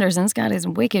Philip Anderson's got his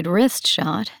wicked wrist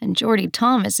shot, and Jordy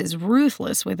Thomas is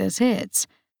ruthless with his hits.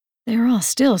 They're all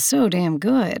still so damn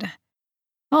good.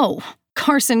 Oh,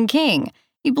 Carson King.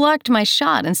 He blocked my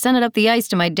shot and sent it up the ice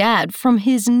to my dad from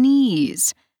his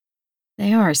knees.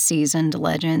 They are seasoned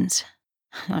legends.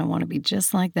 I want to be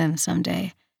just like them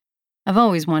someday. I've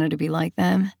always wanted to be like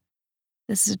them.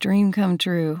 This is a dream come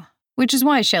true, which is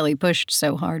why Shelley pushed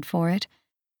so hard for it.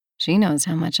 She knows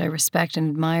how much I respect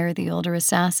and admire the older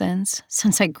assassins,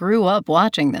 since I grew up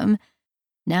watching them.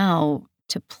 Now,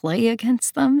 to play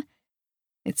against them?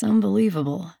 It's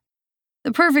unbelievable.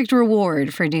 The perfect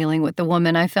reward for dealing with the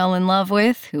woman I fell in love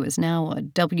with, who is now a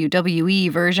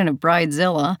WWE version of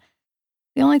Bridezilla.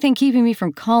 The only thing keeping me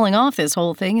from calling off this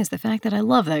whole thing is the fact that I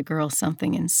love that girl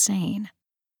something insane.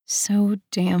 So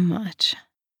damn much.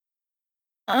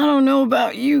 I don't know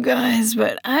about you guys,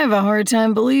 but I have a hard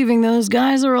time believing those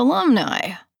guys are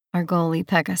alumni, our goalie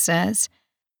Pekka says.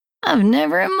 I've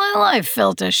never in my life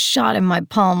felt a shot in my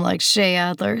palm like Shay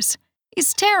Adler's.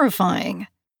 He's terrifying.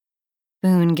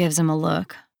 Boone gives him a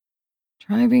look.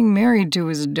 Try being married to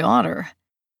his daughter.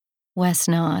 Wes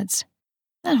nods.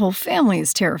 That whole family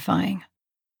is terrifying.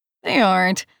 They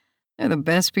aren't. They're the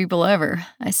best people ever,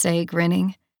 I say,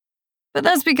 grinning. But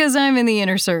that's because I'm in the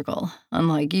inner circle,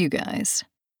 unlike you guys.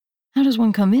 How does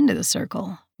one come into the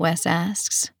circle? Wes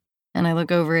asks, and I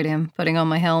look over at him, putting on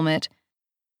my helmet.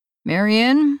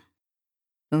 Marianne?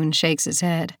 Boone shakes his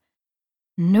head.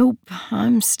 Nope,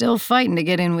 I'm still fighting to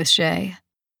get in with Shay.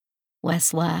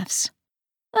 Wes laughs.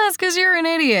 That's 'cause you're an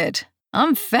idiot.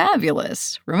 I'm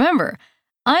fabulous. Remember,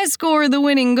 I scored the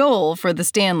winning goal for the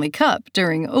Stanley Cup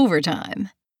during overtime.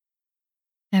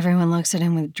 Everyone looks at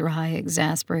him with dry,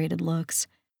 exasperated looks.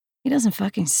 He doesn't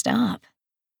fucking stop.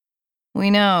 We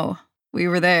know. We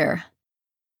were there.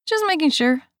 Just making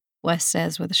sure, Wes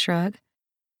says with a shrug.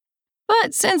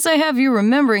 But since I have you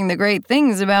remembering the great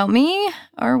things about me,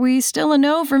 are we still a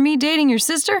no for me dating your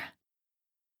sister?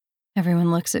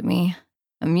 Everyone looks at me,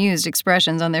 amused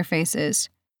expressions on their faces.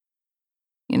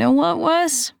 You know what,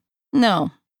 Wes?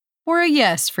 No. Or a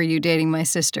yes for you dating my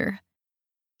sister.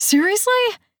 Seriously?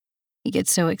 He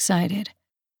gets so excited.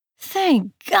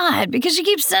 Thank God, because she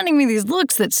keeps sending me these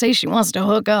looks that say she wants to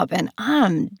hook up, and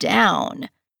I'm down.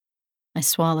 I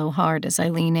swallow hard as I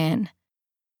lean in.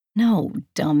 No,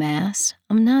 dumbass,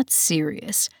 I'm not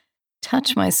serious.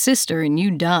 Touch my sister and you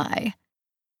die.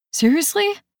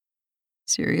 Seriously?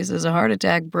 Serious as a heart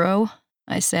attack, bro,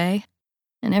 I say.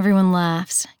 And everyone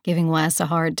laughs, giving Wes a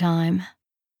hard time.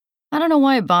 I don't know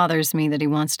why it bothers me that he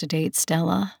wants to date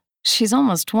Stella. She's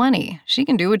almost 20. She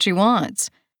can do what she wants.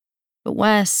 But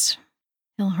Wes,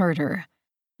 he'll hurt her.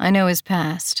 I know his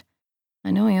past.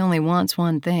 I know he only wants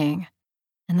one thing.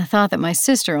 And the thought that my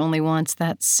sister only wants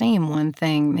that same one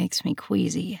thing makes me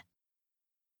queasy.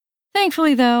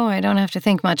 Thankfully, though, I don't have to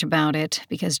think much about it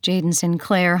because Jaden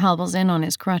Sinclair hobbles in on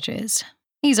his crutches.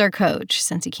 He's our coach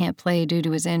since he can't play due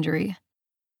to his injury.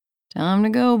 Time to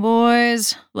go,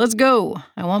 boys. Let's go.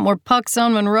 I want more pucks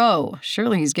on Monroe.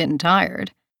 Surely he's getting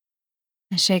tired.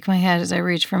 I shake my head as I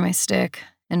reach for my stick,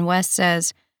 and Wes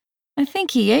says, I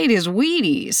think he ate his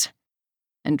Wheaties.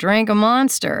 And drank a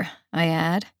Monster, I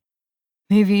add.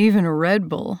 Maybe even a Red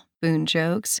Bull, Boone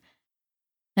jokes.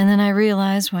 And then I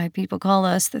realize why people call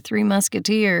us the Three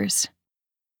Musketeers.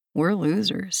 We're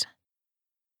losers.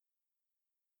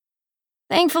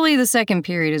 Thankfully, the second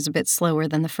period is a bit slower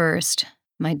than the first.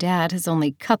 My dad has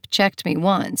only cup-checked me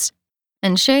once,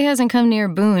 and Shay hasn't come near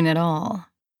Boone at all.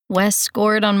 Wes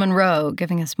scored on Monroe,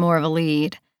 giving us more of a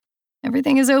lead.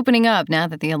 Everything is opening up now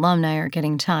that the alumni are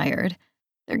getting tired.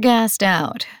 They're gassed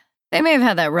out. They may have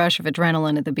had that rush of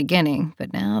adrenaline at the beginning,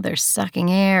 but now they're sucking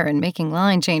air and making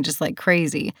line changes like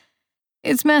crazy.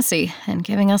 It's messy and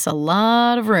giving us a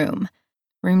lot of room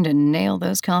to nail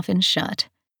those coffins shut.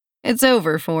 It's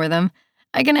over for them.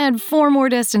 I can add 4 more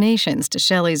destinations to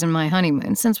Shelley's and my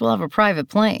honeymoon since we'll have a private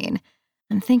plane.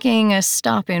 I'm thinking a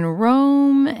stop in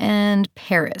Rome and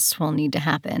Paris will need to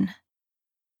happen.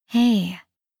 Hey.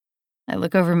 I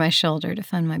look over my shoulder to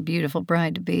find my beautiful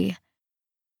bride-to-be.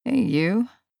 Hey, you.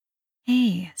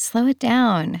 Hey, slow it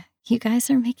down. You guys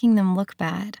are making them look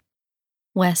bad.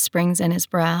 Wes brings in his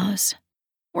brows.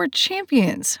 We're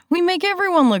champions. We make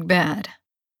everyone look bad.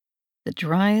 The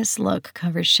driest look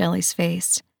covers Shelley's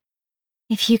face.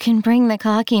 If you can bring the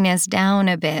cockiness down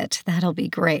a bit, that'll be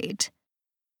great.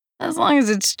 As long as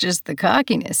it's just the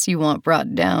cockiness you want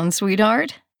brought down,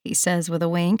 sweetheart, he says with a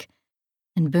wink.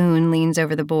 And Boone leans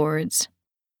over the boards.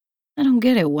 I don't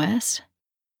get it, Wes.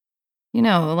 You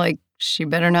know, like, she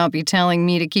better not be telling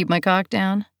me to keep my cock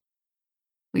down.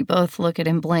 We both look at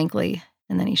him blankly,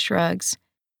 and then he shrugs.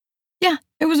 Yeah,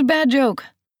 it was a bad joke.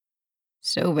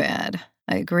 So bad,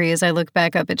 I agree as I look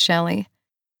back up at Shelley.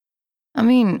 I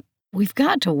mean, we've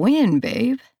got to win,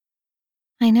 babe.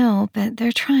 I know, but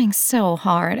they're trying so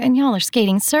hard, and y'all are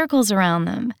skating circles around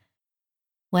them.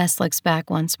 Wes looks back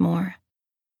once more.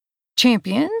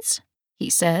 Champions, he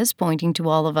says, pointing to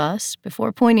all of us,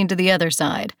 before pointing to the other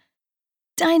side.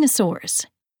 Dinosaurs.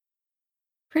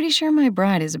 Pretty sure my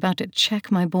bride is about to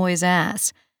check my boy's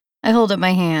ass. I hold up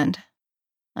my hand.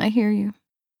 I hear you.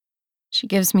 She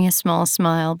gives me a small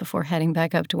smile before heading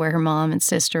back up to where her mom and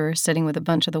sister are sitting with a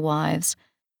bunch of the wives.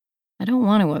 I don't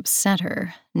want to upset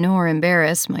her, nor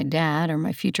embarrass my dad or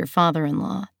my future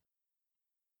father-in-law.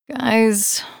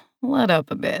 Guys, let up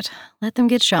a bit. Let them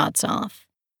get shots off.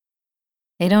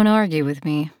 They don't argue with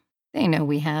me. They know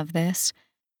we have this.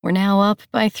 We're now up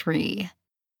by 3.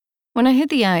 When I hit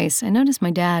the ice, I notice my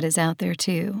dad is out there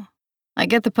too. I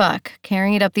get the puck,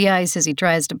 carrying it up the ice as he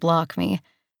tries to block me.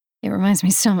 It reminds me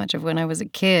so much of when I was a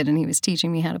kid and he was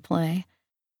teaching me how to play.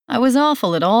 I was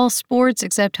awful at all sports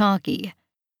except hockey.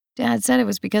 Dad said it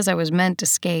was because I was meant to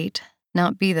skate,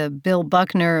 not be the Bill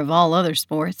Buckner of all other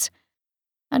sports.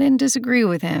 I didn't disagree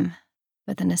with him,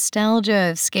 but the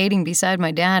nostalgia of skating beside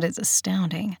my dad is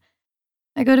astounding.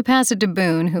 I go to pass it to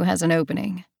Boone, who has an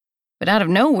opening. But out of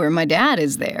nowhere, my dad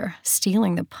is there,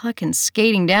 stealing the puck and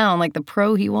skating down like the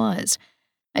pro he was.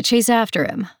 I chase after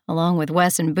him, along with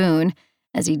Wes and Boone,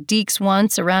 as he dekes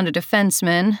once around a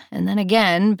defenseman, and then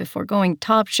again before going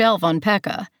top shelf on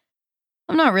Pekka.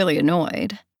 I'm not really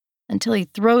annoyed, until he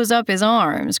throws up his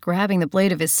arms, grabbing the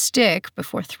blade of his stick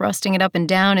before thrusting it up and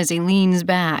down as he leans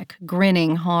back,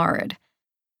 grinning hard.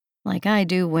 Like I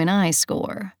do when I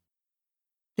score.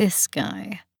 This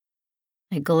guy.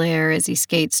 I glare as he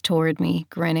skates toward me,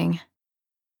 grinning.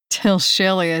 Tell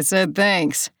Shelley I said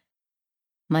thanks.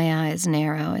 My eyes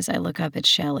narrow as I look up at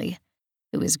Shelley,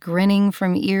 who is grinning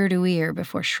from ear to ear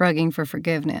before shrugging for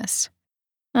forgiveness.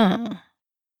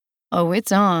 Oh,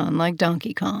 it's on like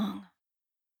Donkey Kong.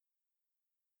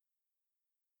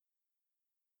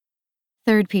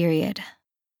 Third period.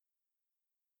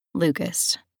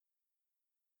 Lucas.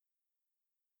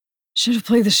 Should have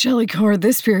played the Shelley card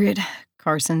this period,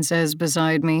 Carson says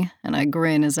beside me, and I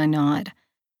grin as I nod.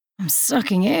 I'm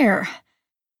sucking air.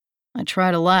 I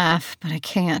try to laugh, but I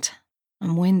can't.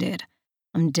 I'm winded.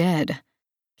 I'm dead.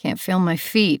 Can't feel my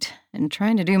feet, and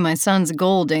trying to do my son's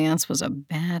goal dance was a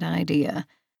bad idea.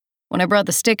 When I brought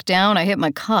the stick down, I hit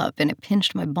my cup, and it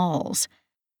pinched my balls.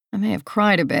 I may have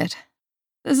cried a bit.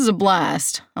 This is a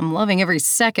blast. I'm loving every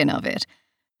second of it,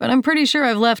 but I'm pretty sure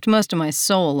I've left most of my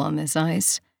soul on this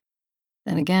ice.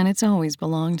 Then again, it's always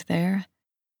belonged there.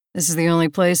 This is the only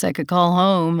place I could call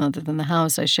home other than the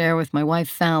house I share with my wife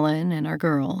Fallon and our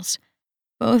girls.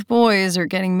 Both boys are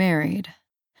getting married,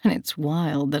 and it's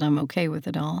wild that I'm okay with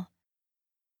it all.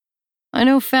 I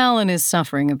know Fallon is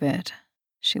suffering a bit.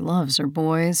 She loves her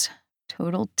boys,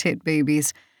 total tit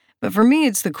babies, but for me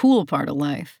it's the cool part of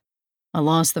life. I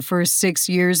lost the first 6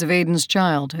 years of Aiden's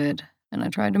childhood, and I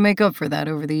tried to make up for that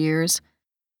over the years.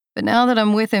 But now that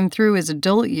I'm with him through his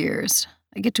adult years,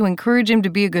 I get to encourage him to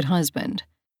be a good husband.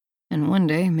 And one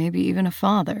day, maybe even a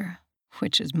father,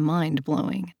 which is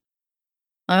mind-blowing.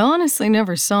 I honestly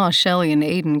never saw Shelley and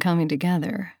Aiden coming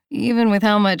together, even with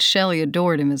how much Shelley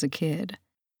adored him as a kid.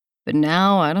 But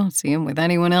now I don't see him with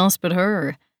anyone else but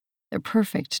her. They're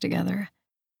perfect together.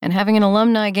 And having an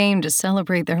alumni game to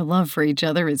celebrate their love for each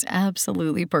other is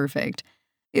absolutely perfect.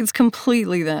 It's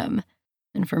completely them.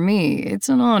 And for me, it's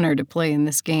an honor to play in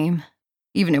this game,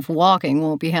 even if walking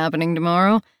won't be happening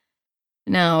tomorrow.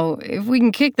 Now, if we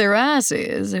can kick their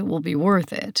asses, it will be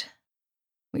worth it.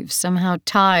 We've somehow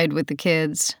tied with the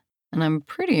kids, and I'm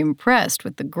pretty impressed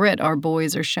with the grit our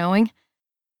boys are showing.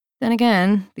 Then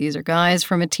again, these are guys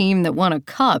from a team that won a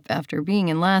cup after being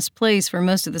in last place for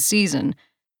most of the season.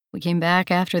 We came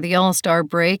back after the All-Star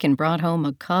break and brought home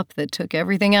a cup that took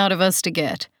everything out of us to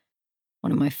get.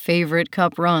 One of my favorite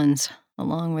cup runs,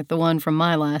 along with the one from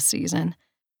my last season.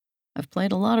 I've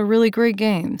played a lot of really great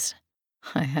games.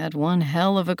 I had one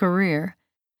hell of a career.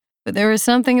 But there is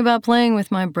something about playing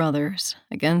with my brothers,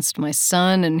 against my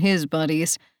son and his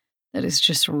buddies, that is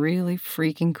just really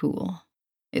freaking cool.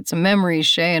 It's a memory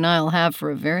Shay and I'll have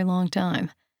for a very long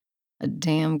time. A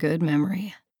damn good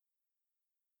memory.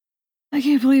 I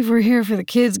can't believe we're here for the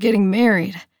kids getting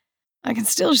married. I can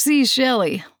still see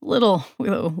Shelley, little,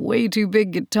 with a way too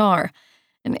big guitar,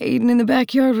 and Aiden in the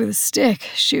backyard with a stick,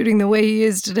 shooting the way he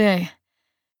is today.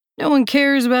 No one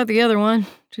cares about the other one,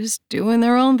 just doing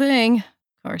their own thing,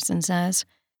 Carson says,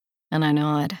 and I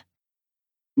nod.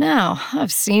 Now,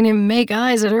 I've seen him make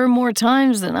eyes at her more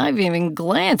times than I've even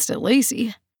glanced at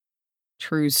Lacey.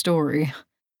 True story.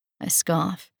 I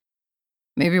scoff.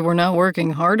 Maybe we're not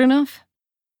working hard enough?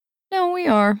 No, we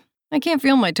are. I can't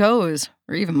feel my toes,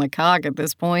 or even my cock at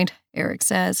this point, Eric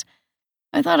says.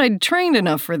 I thought I'd trained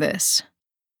enough for this.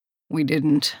 We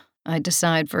didn't, I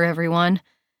decide for everyone,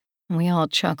 and we all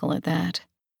chuckle at that.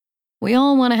 We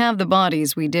all want to have the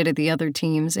bodies we did at the other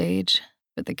team's age,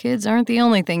 but the kids aren't the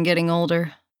only thing getting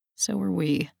older, so are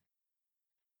we.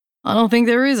 I don't think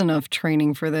there is enough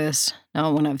training for this,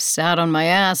 not when I've sat on my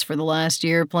ass for the last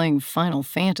year playing Final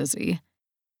Fantasy.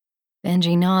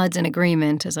 Benji nods in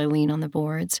agreement as I lean on the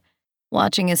boards,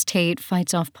 watching as Tate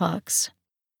fights off pucks.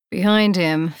 Behind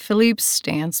him, Philippe's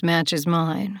stance matches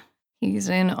mine. He's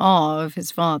in awe of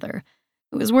his father,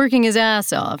 who is working his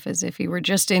ass off as if he were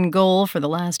just in goal for the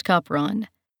last cup run.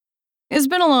 It's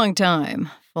been a long time,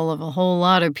 full of a whole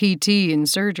lot of PT and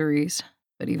surgeries,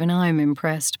 but even I'm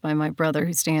impressed by my brother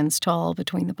who stands tall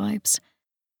between the pipes.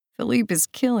 Philippe is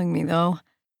killing me, though.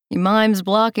 He mimes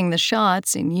blocking the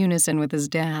shots in unison with his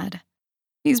dad.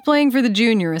 He's playing for the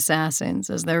Junior Assassins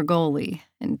as their goalie,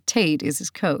 and Tate is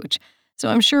his coach, so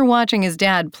I'm sure watching his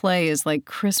dad play is like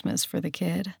Christmas for the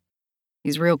kid.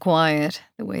 He's real quiet,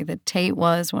 the way that Tate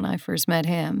was when I first met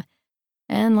him.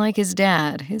 And like his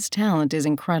dad, his talent is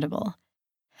incredible.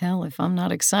 Hell, if I'm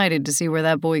not excited to see where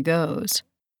that boy goes.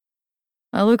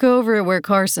 I look over at where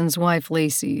Carson's wife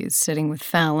Lacey is sitting with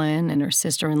Fallon and her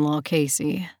sister-in-law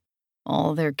Casey.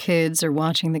 All their kids are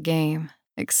watching the game,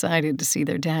 excited to see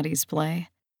their daddies play.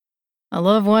 I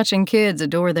love watching kids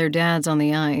adore their dads on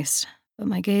the ice, but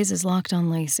my gaze is locked on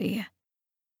Lacey.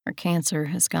 Her cancer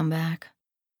has come back.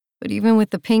 But even with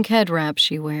the pink head wrap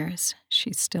she wears,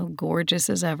 she's still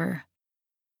gorgeous as ever.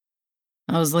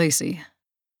 How's Lacey?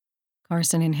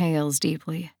 Carson inhales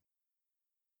deeply.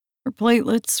 Her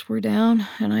platelets were down,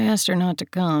 and I asked her not to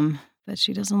come, but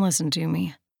she doesn't listen to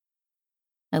me.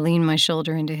 I lean my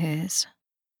shoulder into his.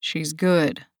 She's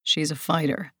good. She's a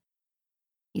fighter.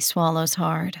 He swallows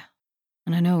hard,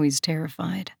 and I know he's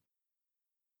terrified.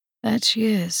 That she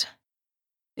is.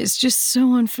 It's just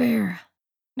so unfair.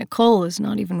 Nicole is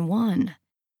not even one.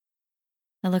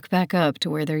 I look back up to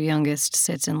where their youngest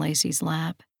sits in Lacey's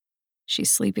lap.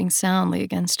 She's sleeping soundly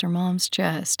against her mom's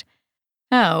chest.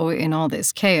 How, in all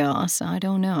this chaos, I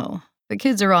don't know. The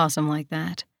kids are awesome like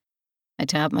that. I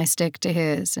tap my stick to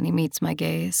his, and he meets my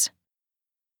gaze.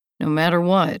 No matter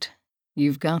what,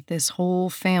 you've got this whole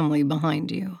family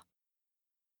behind you.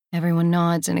 Everyone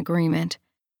nods in agreement,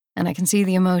 and I can see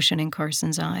the emotion in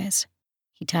Carson's eyes.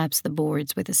 He taps the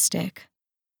boards with his stick.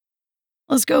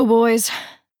 Let's go, boys.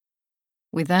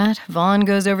 With that, Vaughn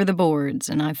goes over the boards,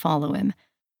 and I follow him,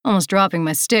 almost dropping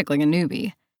my stick like a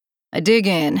newbie. I dig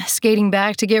in, skating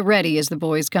back to get ready as the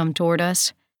boys come toward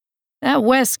us. That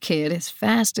West kid is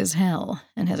fast as hell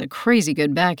and has a crazy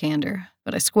good backhander,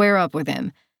 but I square up with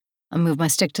him. I move my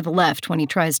stick to the left when he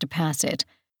tries to pass it,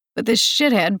 but this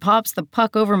shithead pops the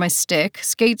puck over my stick,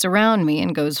 skates around me,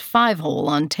 and goes 5-hole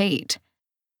on Tate.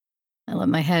 I let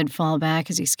my head fall back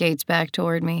as he skates back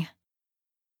toward me.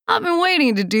 I've been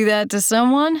waiting to do that to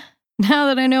someone. Now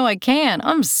that I know I can,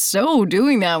 I'm so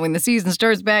doing that when the season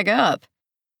starts back up.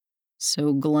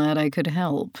 So glad I could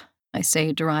help, I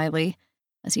say dryly,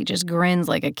 as he just grins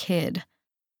like a kid.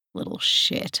 Little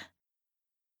shit.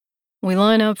 We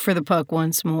line up for the puck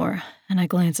once more, and I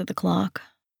glance at the clock.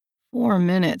 4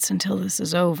 minutes until this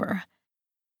is over.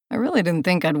 I really didn't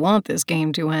think I'd want this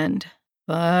game to end,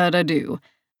 but I do.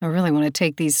 I really want to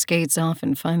take these skates off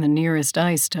and find the nearest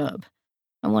ice tub.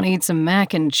 I want to eat some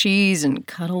mac and cheese and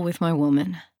cuddle with my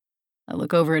woman. I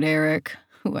look over at Eric,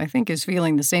 who I think is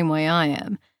feeling the same way I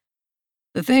am.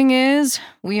 The thing is,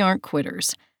 we aren't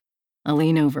quitters. I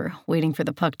lean over, waiting for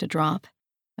the puck to drop,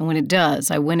 and when it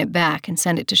does, I win it back and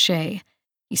send it to Shay.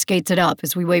 He skates it up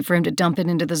as we wait for him to dump it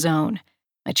into the zone.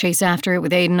 I chase after it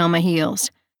with Aiden on my heels.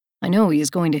 I know he is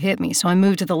going to hit me, so I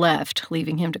move to the left,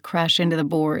 leaving him to crash into the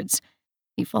boards.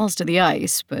 He falls to the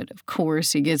ice, but of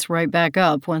course he gets right back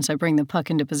up once I bring the puck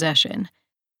into possession.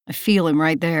 I feel him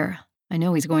right there. I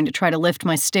know he's going to try to lift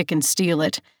my stick and steal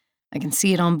it. I can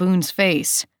see it on Boone's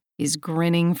face. He's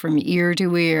grinning from ear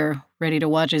to ear, ready to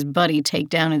watch his buddy take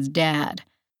down his dad.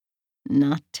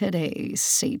 Not today,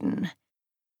 Satan.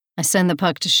 I send the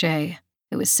puck to Shay,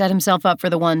 who has set himself up for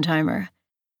the one-timer.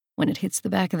 When it hits the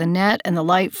back of the net and the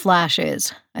light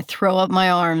flashes, I throw up my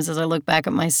arms as I look back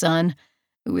at my son,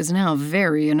 who is now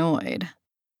very annoyed.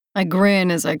 I grin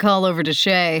as I call over to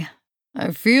Shay. I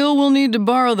feel we'll need to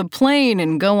borrow the plane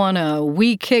and go on a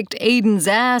 "we kicked Aiden's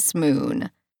ass"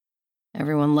 moon.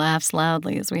 Everyone laughs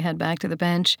loudly as we head back to the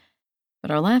bench,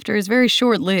 but our laughter is very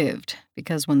short-lived,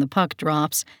 because when the puck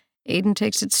drops, Aiden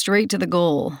takes it straight to the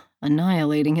goal,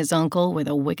 annihilating his uncle with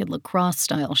a wicked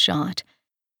lacrosse-style shot.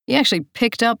 He actually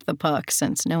picked up the puck,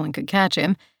 since no one could catch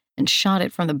him, and shot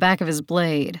it from the back of his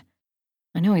blade.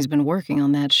 I know he's been working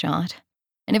on that shot,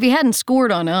 and if he hadn't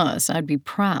scored on us, I'd be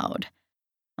proud.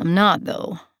 I'm not,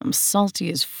 though. I'm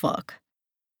salty as fuck.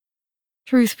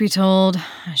 Truth be told,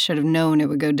 I should have known it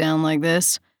would go down like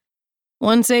this.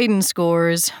 Once Aiden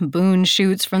scores, Boone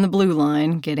shoots from the blue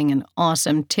line, getting an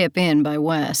awesome tip in by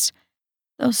Wes.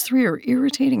 Those three are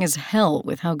irritating as hell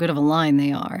with how good of a line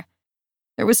they are.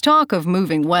 There was talk of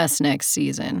moving Wes next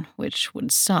season, which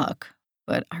would suck,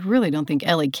 but I really don't think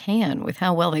Ellie can with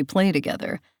how well they play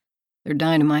together. They're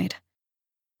dynamite.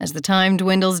 As the time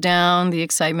dwindles down, the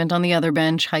excitement on the other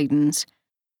bench heightens.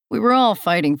 We were all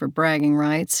fighting for bragging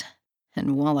rights,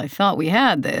 and while I thought we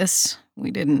had this,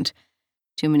 we didn't.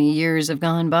 Too many years have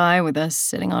gone by with us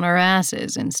sitting on our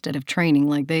asses instead of training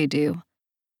like they do.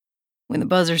 When the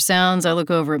buzzer sounds, I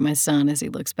look over at my son as he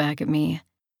looks back at me.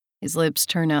 His lips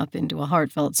turn up into a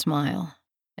heartfelt smile,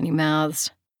 and he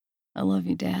mouths, "I love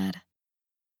you, Dad."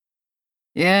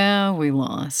 Yeah, we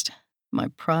lost. My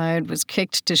pride was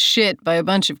kicked to shit by a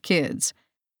bunch of kids.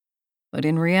 But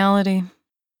in reality,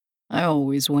 I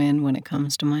always win when it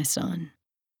comes to my son.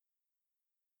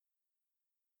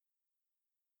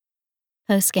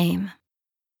 Postgame.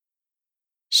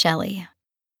 Shelley.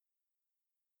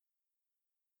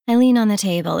 I lean on the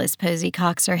table as Posey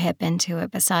cocks her hip into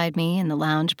it beside me in the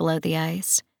lounge below the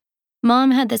ice.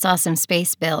 Mom had this awesome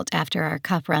space built after our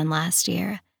cup run last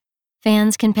year.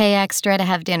 Fans can pay extra to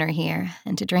have dinner here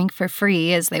and to drink for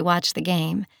free as they watch the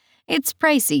game. It's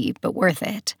pricey, but worth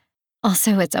it.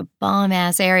 Also, it's a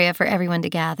bomb-ass area for everyone to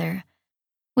gather.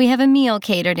 We have a meal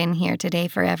catered in here today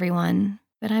for everyone,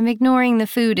 but I'm ignoring the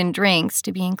food and drinks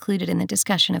to be included in the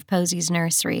discussion of Posey's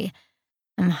nursery.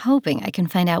 I'm hoping I can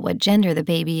find out what gender the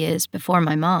baby is before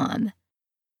my mom.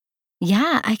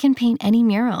 Yeah, I can paint any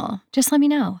mural. Just let me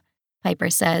know,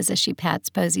 Piper says as she pats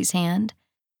Posey's hand.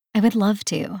 I would love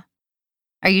to.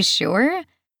 Are you sure?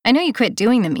 I know you quit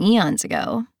doing them eons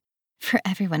ago. For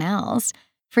everyone else.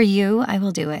 For you, I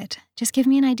will do it. Just give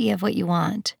me an idea of what you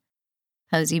want.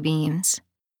 Posey beams.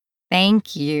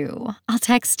 Thank you. I'll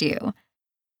text you.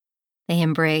 They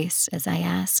embrace as I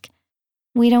ask,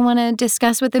 we don't want to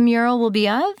discuss what the mural will be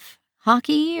of?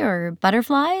 Hockey or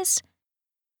butterflies?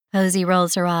 Posey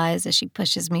rolls her eyes as she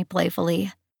pushes me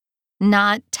playfully.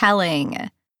 Not telling.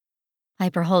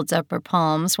 Piper holds up her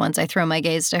palms once I throw my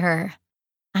gaze to her.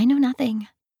 I know nothing.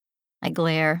 I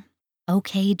glare.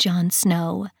 Okay, Jon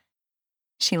Snow.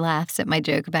 She laughs at my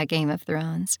joke about Game of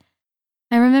Thrones.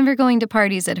 I remember going to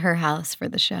parties at her house for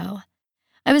the show.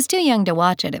 I was too young to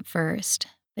watch it at first,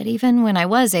 but even when I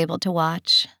was able to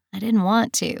watch, I didn't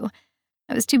want to.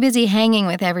 I was too busy hanging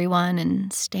with everyone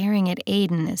and staring at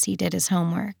Aiden as he did his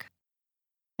homework.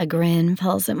 A grin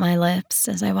pulls at my lips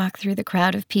as I walk through the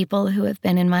crowd of people who have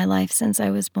been in my life since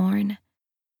I was born.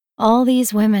 All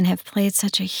these women have played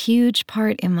such a huge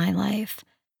part in my life.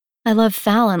 I love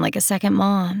Fallon like a second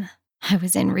mom. I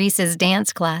was in Reese's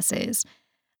dance classes.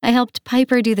 I helped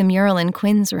Piper do the mural in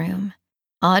Quinn's room.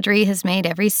 Audrey has made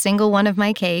every single one of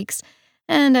my cakes,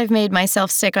 and I've made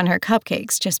myself sick on her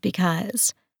cupcakes just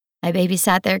because. I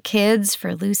babysat their kids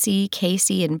for Lucy,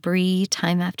 Casey, and Bree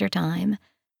time after time.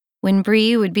 When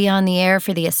Bree would be on the air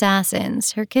for The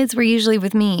Assassins, her kids were usually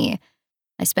with me.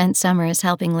 I spent summers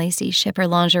helping Lacey ship her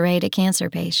lingerie to cancer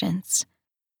patients.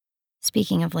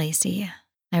 Speaking of Lacey,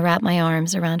 I wrap my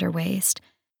arms around her waist,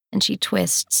 and she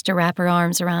twists to wrap her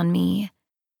arms around me.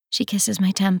 She kisses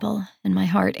my temple, and my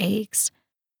heart aches.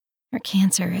 Her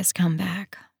cancer has come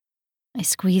back. I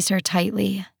squeeze her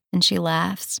tightly, and she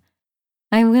laughs.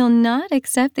 I will not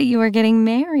accept that you are getting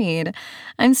married.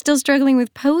 I'm still struggling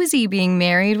with Posey being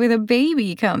married with a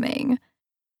baby coming.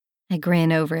 I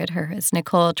grin over at her as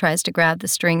Nicole tries to grab the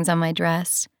strings on my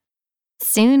dress.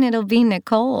 Soon it'll be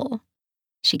Nicole.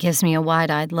 She gives me a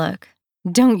wide-eyed look.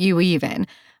 Don't you even.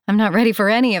 I'm not ready for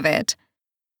any of it.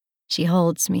 She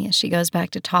holds me as she goes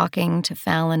back to talking to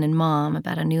Fallon and Mom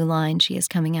about a new line she is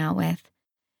coming out with.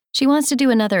 She wants to do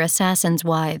another Assassin's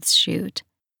Wives shoot,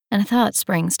 and a thought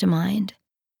springs to mind.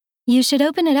 You should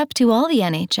open it up to all the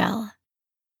NHL.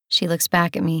 She looks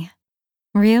back at me.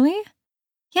 Really?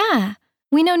 Yeah,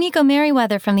 we know Nico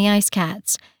Merriweather from the Ice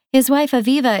Cats. His wife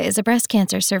Aviva is a breast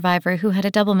cancer survivor who had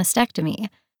a double mastectomy.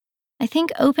 I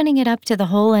think opening it up to the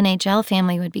whole NHL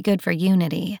family would be good for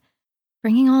unity.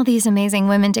 Bringing all these amazing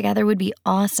women together would be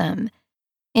awesome.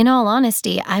 In all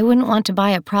honesty, I wouldn't want to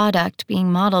buy a product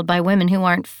being modeled by women who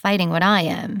aren't fighting what I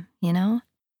am, you know?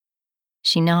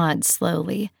 She nods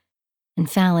slowly, and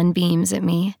Fallon beams at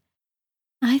me.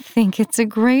 I think it's a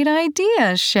great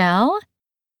idea, Shell.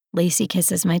 Lacey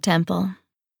kisses my temple.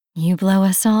 You blow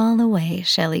us all away,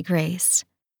 Shelley Grace.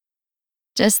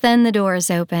 Just then the doors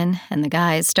open, and the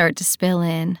guys start to spill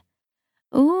in.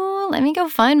 Ooh, let me go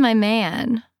find my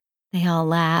man. They all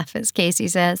laugh as Casey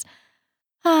says,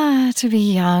 to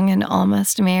be young and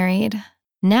almost married.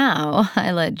 Now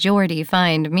I let Jordy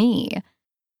find me.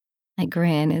 I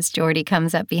grin as Jordy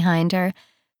comes up behind her,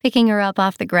 picking her up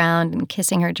off the ground and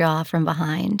kissing her jaw from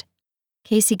behind.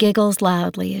 Casey giggles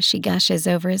loudly as she gushes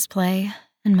over his play,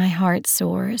 and my heart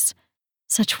soars.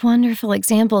 Such wonderful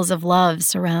examples of love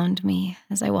surround me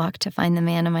as I walk to find the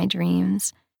man of my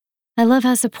dreams. I love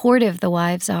how supportive the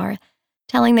wives are,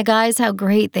 telling the guys how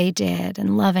great they did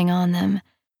and loving on them.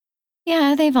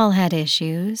 Yeah, they've all had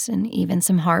issues and even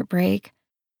some heartbreak,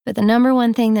 but the number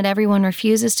one thing that everyone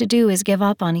refuses to do is give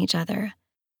up on each other.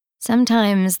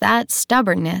 Sometimes that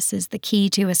stubbornness is the key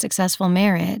to a successful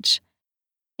marriage.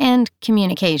 And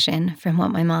communication, from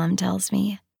what my mom tells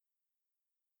me.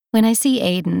 When I see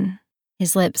Aiden,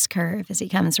 his lips curve as he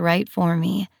comes right for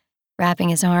me, wrapping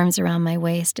his arms around my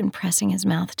waist and pressing his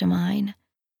mouth to mine.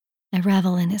 I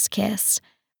revel in his kiss,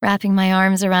 wrapping my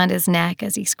arms around his neck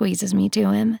as he squeezes me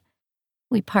to him.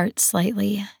 We part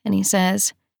slightly, and he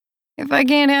says, If I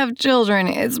can't have children,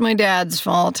 it's my dad's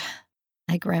fault.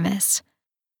 I grimace.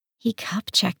 He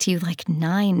cup-checked you like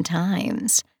 9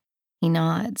 times. He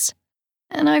nods.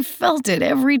 And I felt it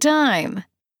every time.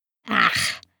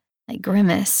 Ah! I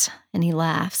grimace, and he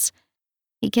laughs.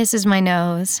 He kisses my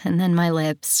nose and then my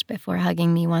lips before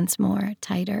hugging me once more,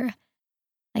 tighter.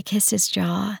 I kiss his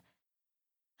jaw.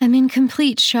 I'm in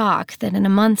complete shock that in a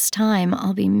month's time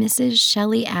I'll be Mrs.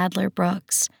 Shelley Adler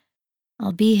Brooks.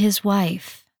 I'll be his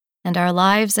wife, and our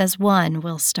lives as one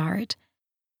will start.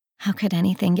 How could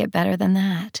anything get better than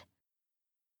that?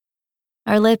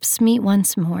 Our lips meet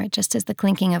once more just as the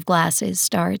clinking of glasses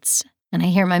starts, and I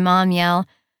hear my mom yell,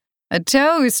 A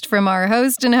toast from our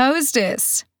host and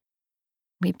hostess.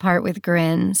 We part with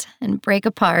grins and break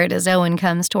apart as Owen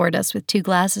comes toward us with 2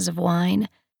 glasses of wine.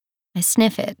 I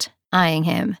sniff it, eyeing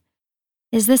him.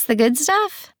 Is this the good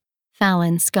stuff?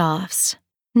 Fallon scoffs.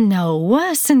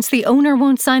 No, since the owner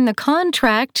won't sign the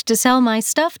contract to sell my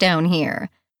stuff down here.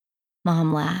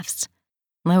 Mom laughs.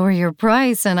 Lower your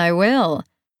price and I will.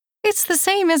 It's the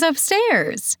same as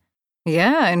upstairs.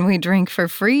 Yeah, and we drink for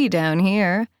free down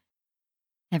here.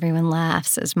 Everyone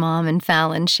laughs as Mom and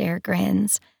Fallon share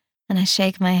grins, and I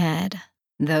shake my head.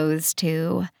 Those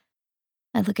two.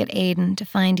 I look at Aiden to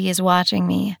find he is watching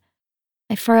me.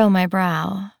 I furrow my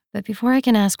brow, but before I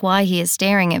can ask why he is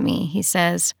staring at me, he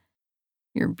says,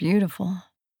 "You're beautiful."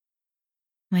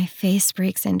 My face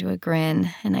breaks into a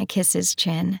grin, and I kiss his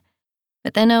chin.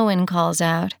 But then Owen calls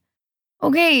out,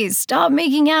 "Okay, stop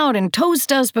making out and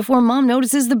toast us before Mom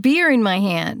notices the beer in my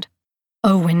hand."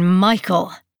 "Owen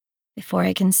Michael." Before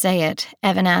I can say it,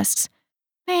 Evan asks,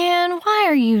 "Man, why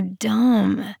are you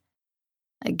dumb?"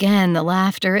 Again, the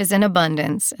laughter is in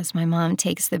abundance as my mom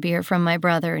takes the beer from my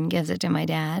brother and gives it to my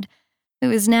dad,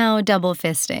 who is now double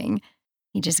fisting.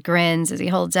 He just grins as he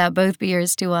holds out both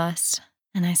beers to us,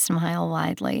 and I smile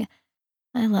widely.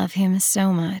 I love him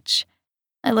so much.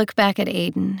 I look back at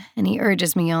Aiden, and he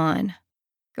urges me on.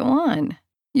 Go on.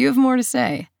 You have more to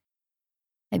say.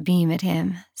 I beam at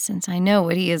him, since I know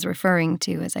what he is referring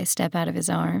to as I step out of his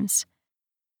arms.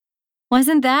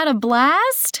 Wasn't that a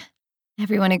blast?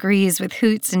 Everyone agrees with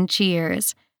hoots and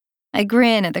cheers. I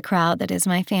grin at the crowd that is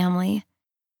my family.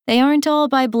 They aren't all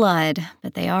by blood,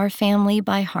 but they are family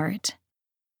by heart.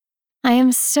 I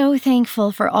am so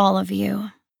thankful for all of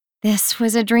you. This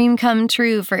was a dream come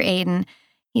true for Aiden.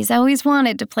 He's always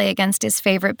wanted to play against his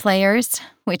favorite players,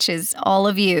 which is all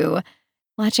of you.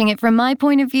 Watching it from my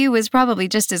point of view was probably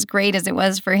just as great as it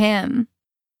was for him.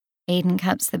 Aiden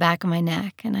cups the back of my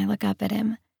neck, and I look up at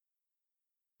him.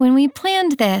 When we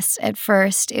planned this, at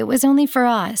first, it was only for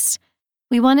us.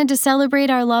 We wanted to celebrate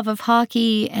our love of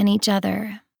hockey and each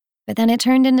other, but then it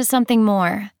turned into something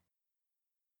more.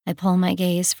 I pull my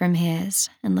gaze from his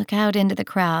and look out into the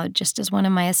crowd just as one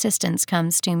of my assistants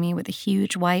comes to me with a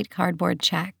huge white cardboard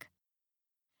check.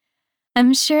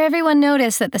 I'm sure everyone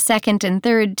noticed that the second and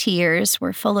third tiers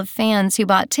were full of fans who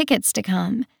bought tickets to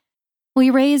come. We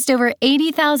raised over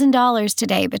 $80,000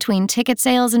 today between ticket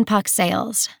sales and puck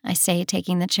sales, I say,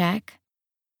 taking the check.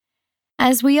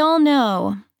 As we all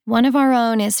know, one of our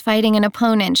own is fighting an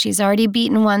opponent she's already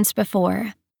beaten once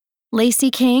before.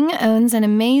 Lacey King owns an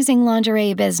amazing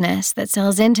lingerie business that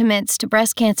sells intimates to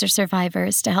breast cancer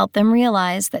survivors to help them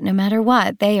realize that no matter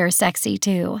what, they are sexy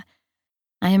too.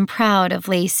 I am proud of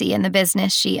Lacey and the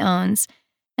business she owns,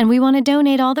 and we want to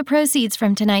donate all the proceeds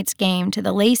from tonight's game to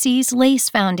the Lacey's Lace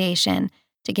Foundation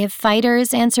to give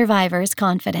fighters and survivors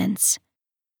confidence.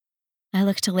 I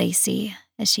look to Lacey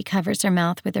as she covers her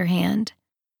mouth with her hand.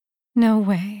 No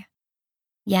way.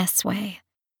 Yes way,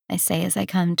 I say as I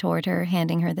come toward her,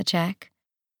 handing her the check.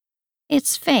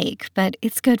 It's fake, but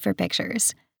it's good for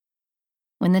pictures.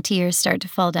 When the tears start to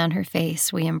fall down her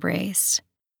face, we embrace.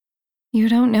 You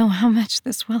don't know how much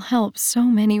this will help so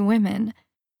many women.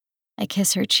 I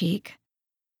kiss her cheek.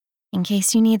 In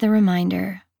case you need the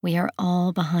reminder, we are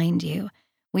all behind you.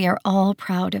 We are all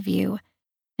proud of you,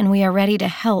 and we are ready to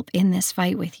help in this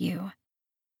fight with you.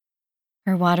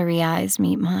 Her watery eyes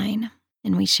meet mine,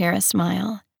 and we share a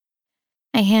smile.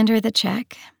 I hand her the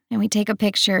check, and we take a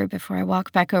picture before I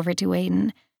walk back over to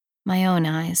Aiden, my own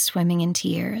eyes swimming in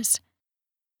tears.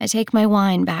 I take my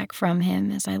wine back from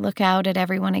him as I look out at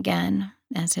everyone again,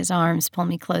 as his arms pull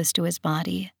me close to his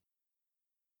body.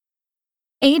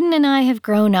 Aiden and I have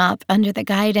grown up under the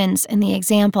guidance and the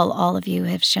example all of you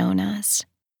have shown us.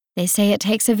 They say it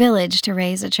takes a village to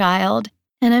raise a child,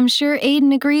 and I'm sure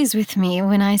Aiden agrees with me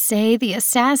when I say the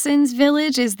Assassin's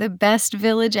Village is the best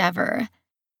village ever.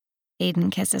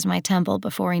 Aiden kisses my temple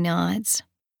before he nods.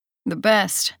 The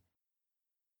best.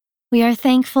 We are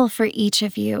thankful for each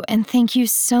of you, and thank you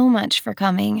so much for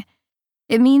coming.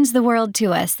 It means the world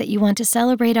to us that you want to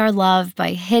celebrate our love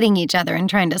by hitting each other and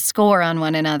trying to score on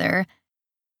one another.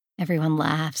 Everyone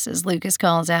laughs as Lucas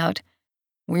calls out,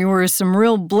 We were some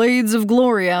real blades of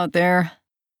glory out there.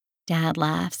 Dad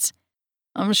laughs.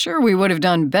 I'm sure we would have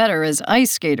done better as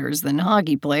ice skaters than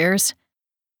hockey players.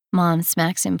 Mom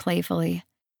smacks him playfully.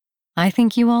 I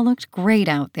think you all looked great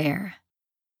out there.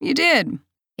 You did,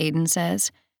 Aiden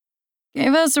says.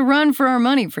 Gave us a run for our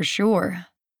money for sure.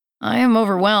 I am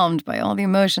overwhelmed by all the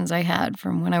emotions I had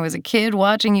from when I was a kid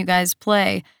watching you guys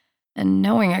play and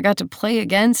knowing I got to play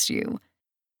against you.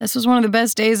 This was one of the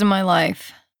best days of my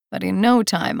life, but in no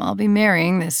time I'll be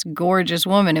marrying this gorgeous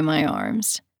woman in my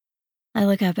arms. I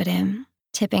look up at him,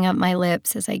 tipping up my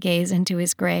lips as I gaze into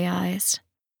his gray eyes.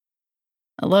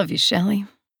 I love you, Shelley,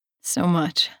 so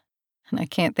much, and I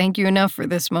can't thank you enough for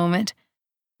this moment.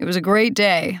 It was a great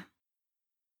day.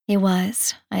 It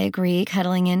was, I agree,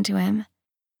 cuddling into him.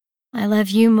 I love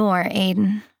you more,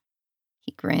 Aiden.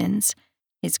 He grins.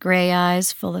 his gray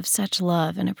eyes full of such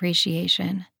love and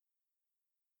appreciation.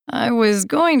 I was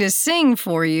going to sing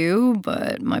for you,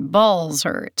 but my balls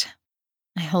hurt.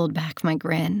 I hold back my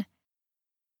grin.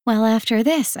 Well, after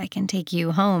this, I can take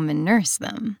you home and nurse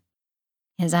them.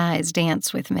 His eyes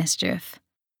dance with mischief.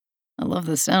 I love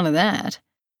the sound of that.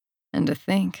 And to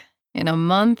think, in a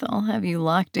month, I'll have you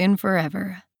locked in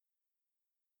forever.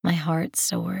 My heart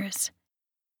soars.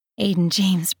 Aiden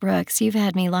James Brooks, you've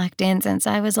had me locked in since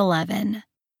I was 11.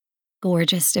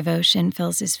 Gorgeous devotion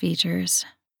fills his features.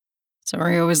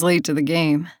 Sorry I was late to the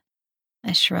game.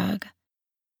 I shrug.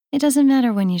 It doesn't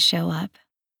matter when you show up.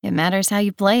 It matters how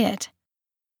you play it.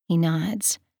 He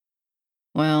nods.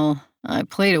 Well, I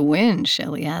play to win,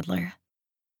 Shelley Adler.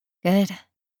 Good,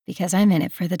 because I'm in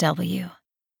it for the W.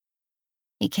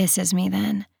 He kisses me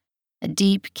then, a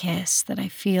deep kiss that I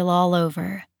feel all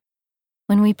over.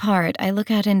 When we part, I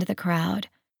look out into the crowd,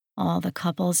 all the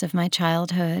couples of my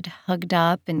childhood hugged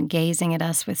up and gazing at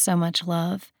us with so much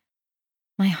love.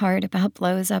 My heart about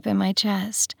blows up in my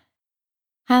chest.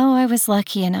 How I was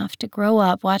lucky enough to grow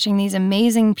up watching these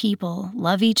amazing people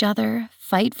love each other,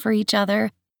 fight for each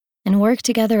other, and work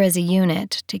together as a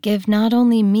unit to give not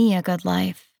only me a good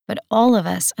life, but all of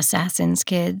us assassins'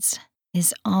 kids,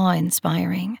 is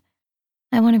awe-inspiring.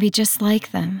 I want to be just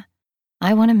like them.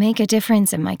 I want to make a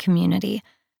difference in my community.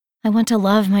 I want to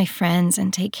love my friends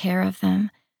and take care of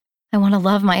them. I want to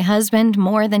love my husband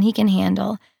more than he can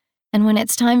handle. And when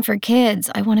it's time for kids,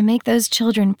 I want to make those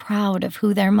children proud of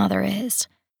who their mother is.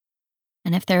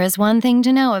 And if there is one thing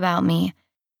to know about me,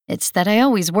 it's that I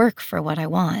always work for what I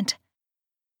want.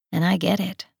 And I get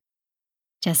it.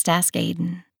 Just ask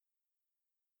Aiden.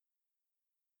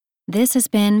 This has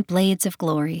been Blades of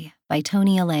Glory by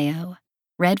Tony Aleo,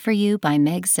 read for you by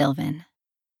Meg Sylvan.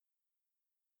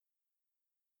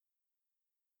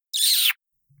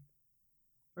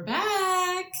 We're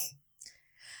back.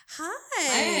 Hi.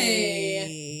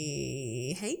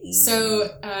 Hey. So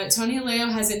Tony Aleo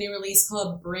has a new release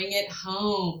called Bring It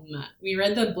Home. We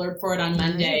read the blurb for it on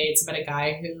Monday. It's about a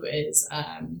guy who is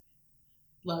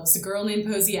loves a girl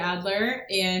named Posey Adler,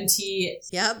 and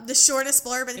the shortest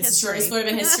blurb in history. The shortest blurb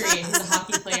in history. He's a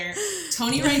hockey player.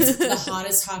 Tony writes the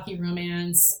hottest hockey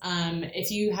romance.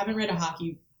 If you haven't read a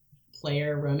hockey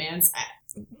player romance,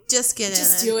 just get in.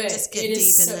 Just do it. Just get deep in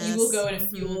this. You will go in.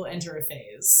 You will enter a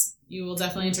phase. You will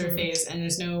definitely enter a phase, and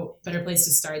there's no better place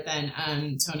to start than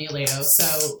Tony Aleo.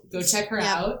 So go check her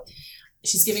out.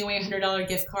 She's giving away a $100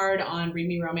 gift card on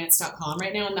readmeromance.com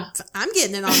right now. I'm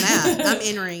getting in on that. I'm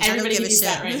entering. Everybody can use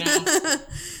that right now.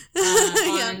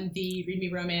 On the Read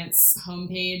Me Romance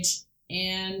homepage.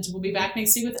 And we'll be back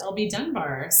next week with LB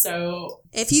Dunbar. So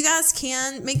if you guys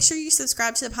can, make sure you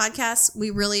subscribe to the podcast.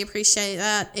 We really appreciate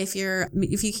that. If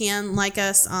you can, like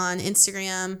us on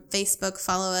Instagram, Facebook,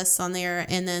 follow us on there,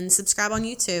 and then subscribe on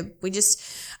YouTube.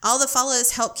 All the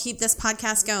follows help keep this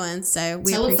podcast going. So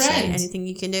we appreciate anything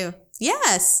you can do.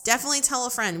 Yes, definitely tell a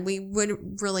friend. We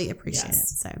would really appreciate it.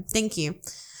 So thank you.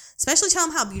 Especially tell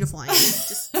them how beautiful I am.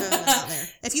 Just throw that out there.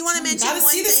 If you want to mention one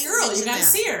thing, you gotta see this girl. You gotta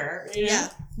see her. You know?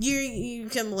 Yeah, you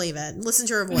can believe it. Listen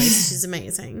to her voice. She's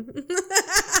amazing.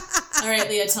 All right,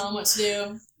 Leah, tell them what to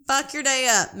do. Fuck your day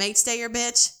up. Make today your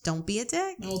bitch. Don't be a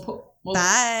dick. And we'll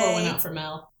Bye. Pour one out for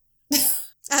Mel.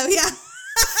 Oh yeah.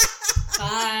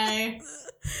 Bye.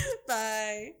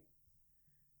 Bye.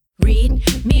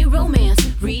 Read me romance.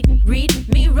 Read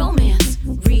me romance.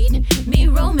 Read me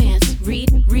romance.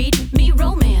 Read me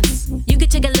romance. You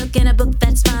could take a look in a book,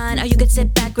 that's fine. Or you could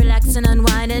sit back, relax, and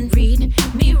unwind and read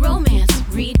me romance.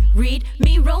 Read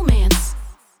me romance.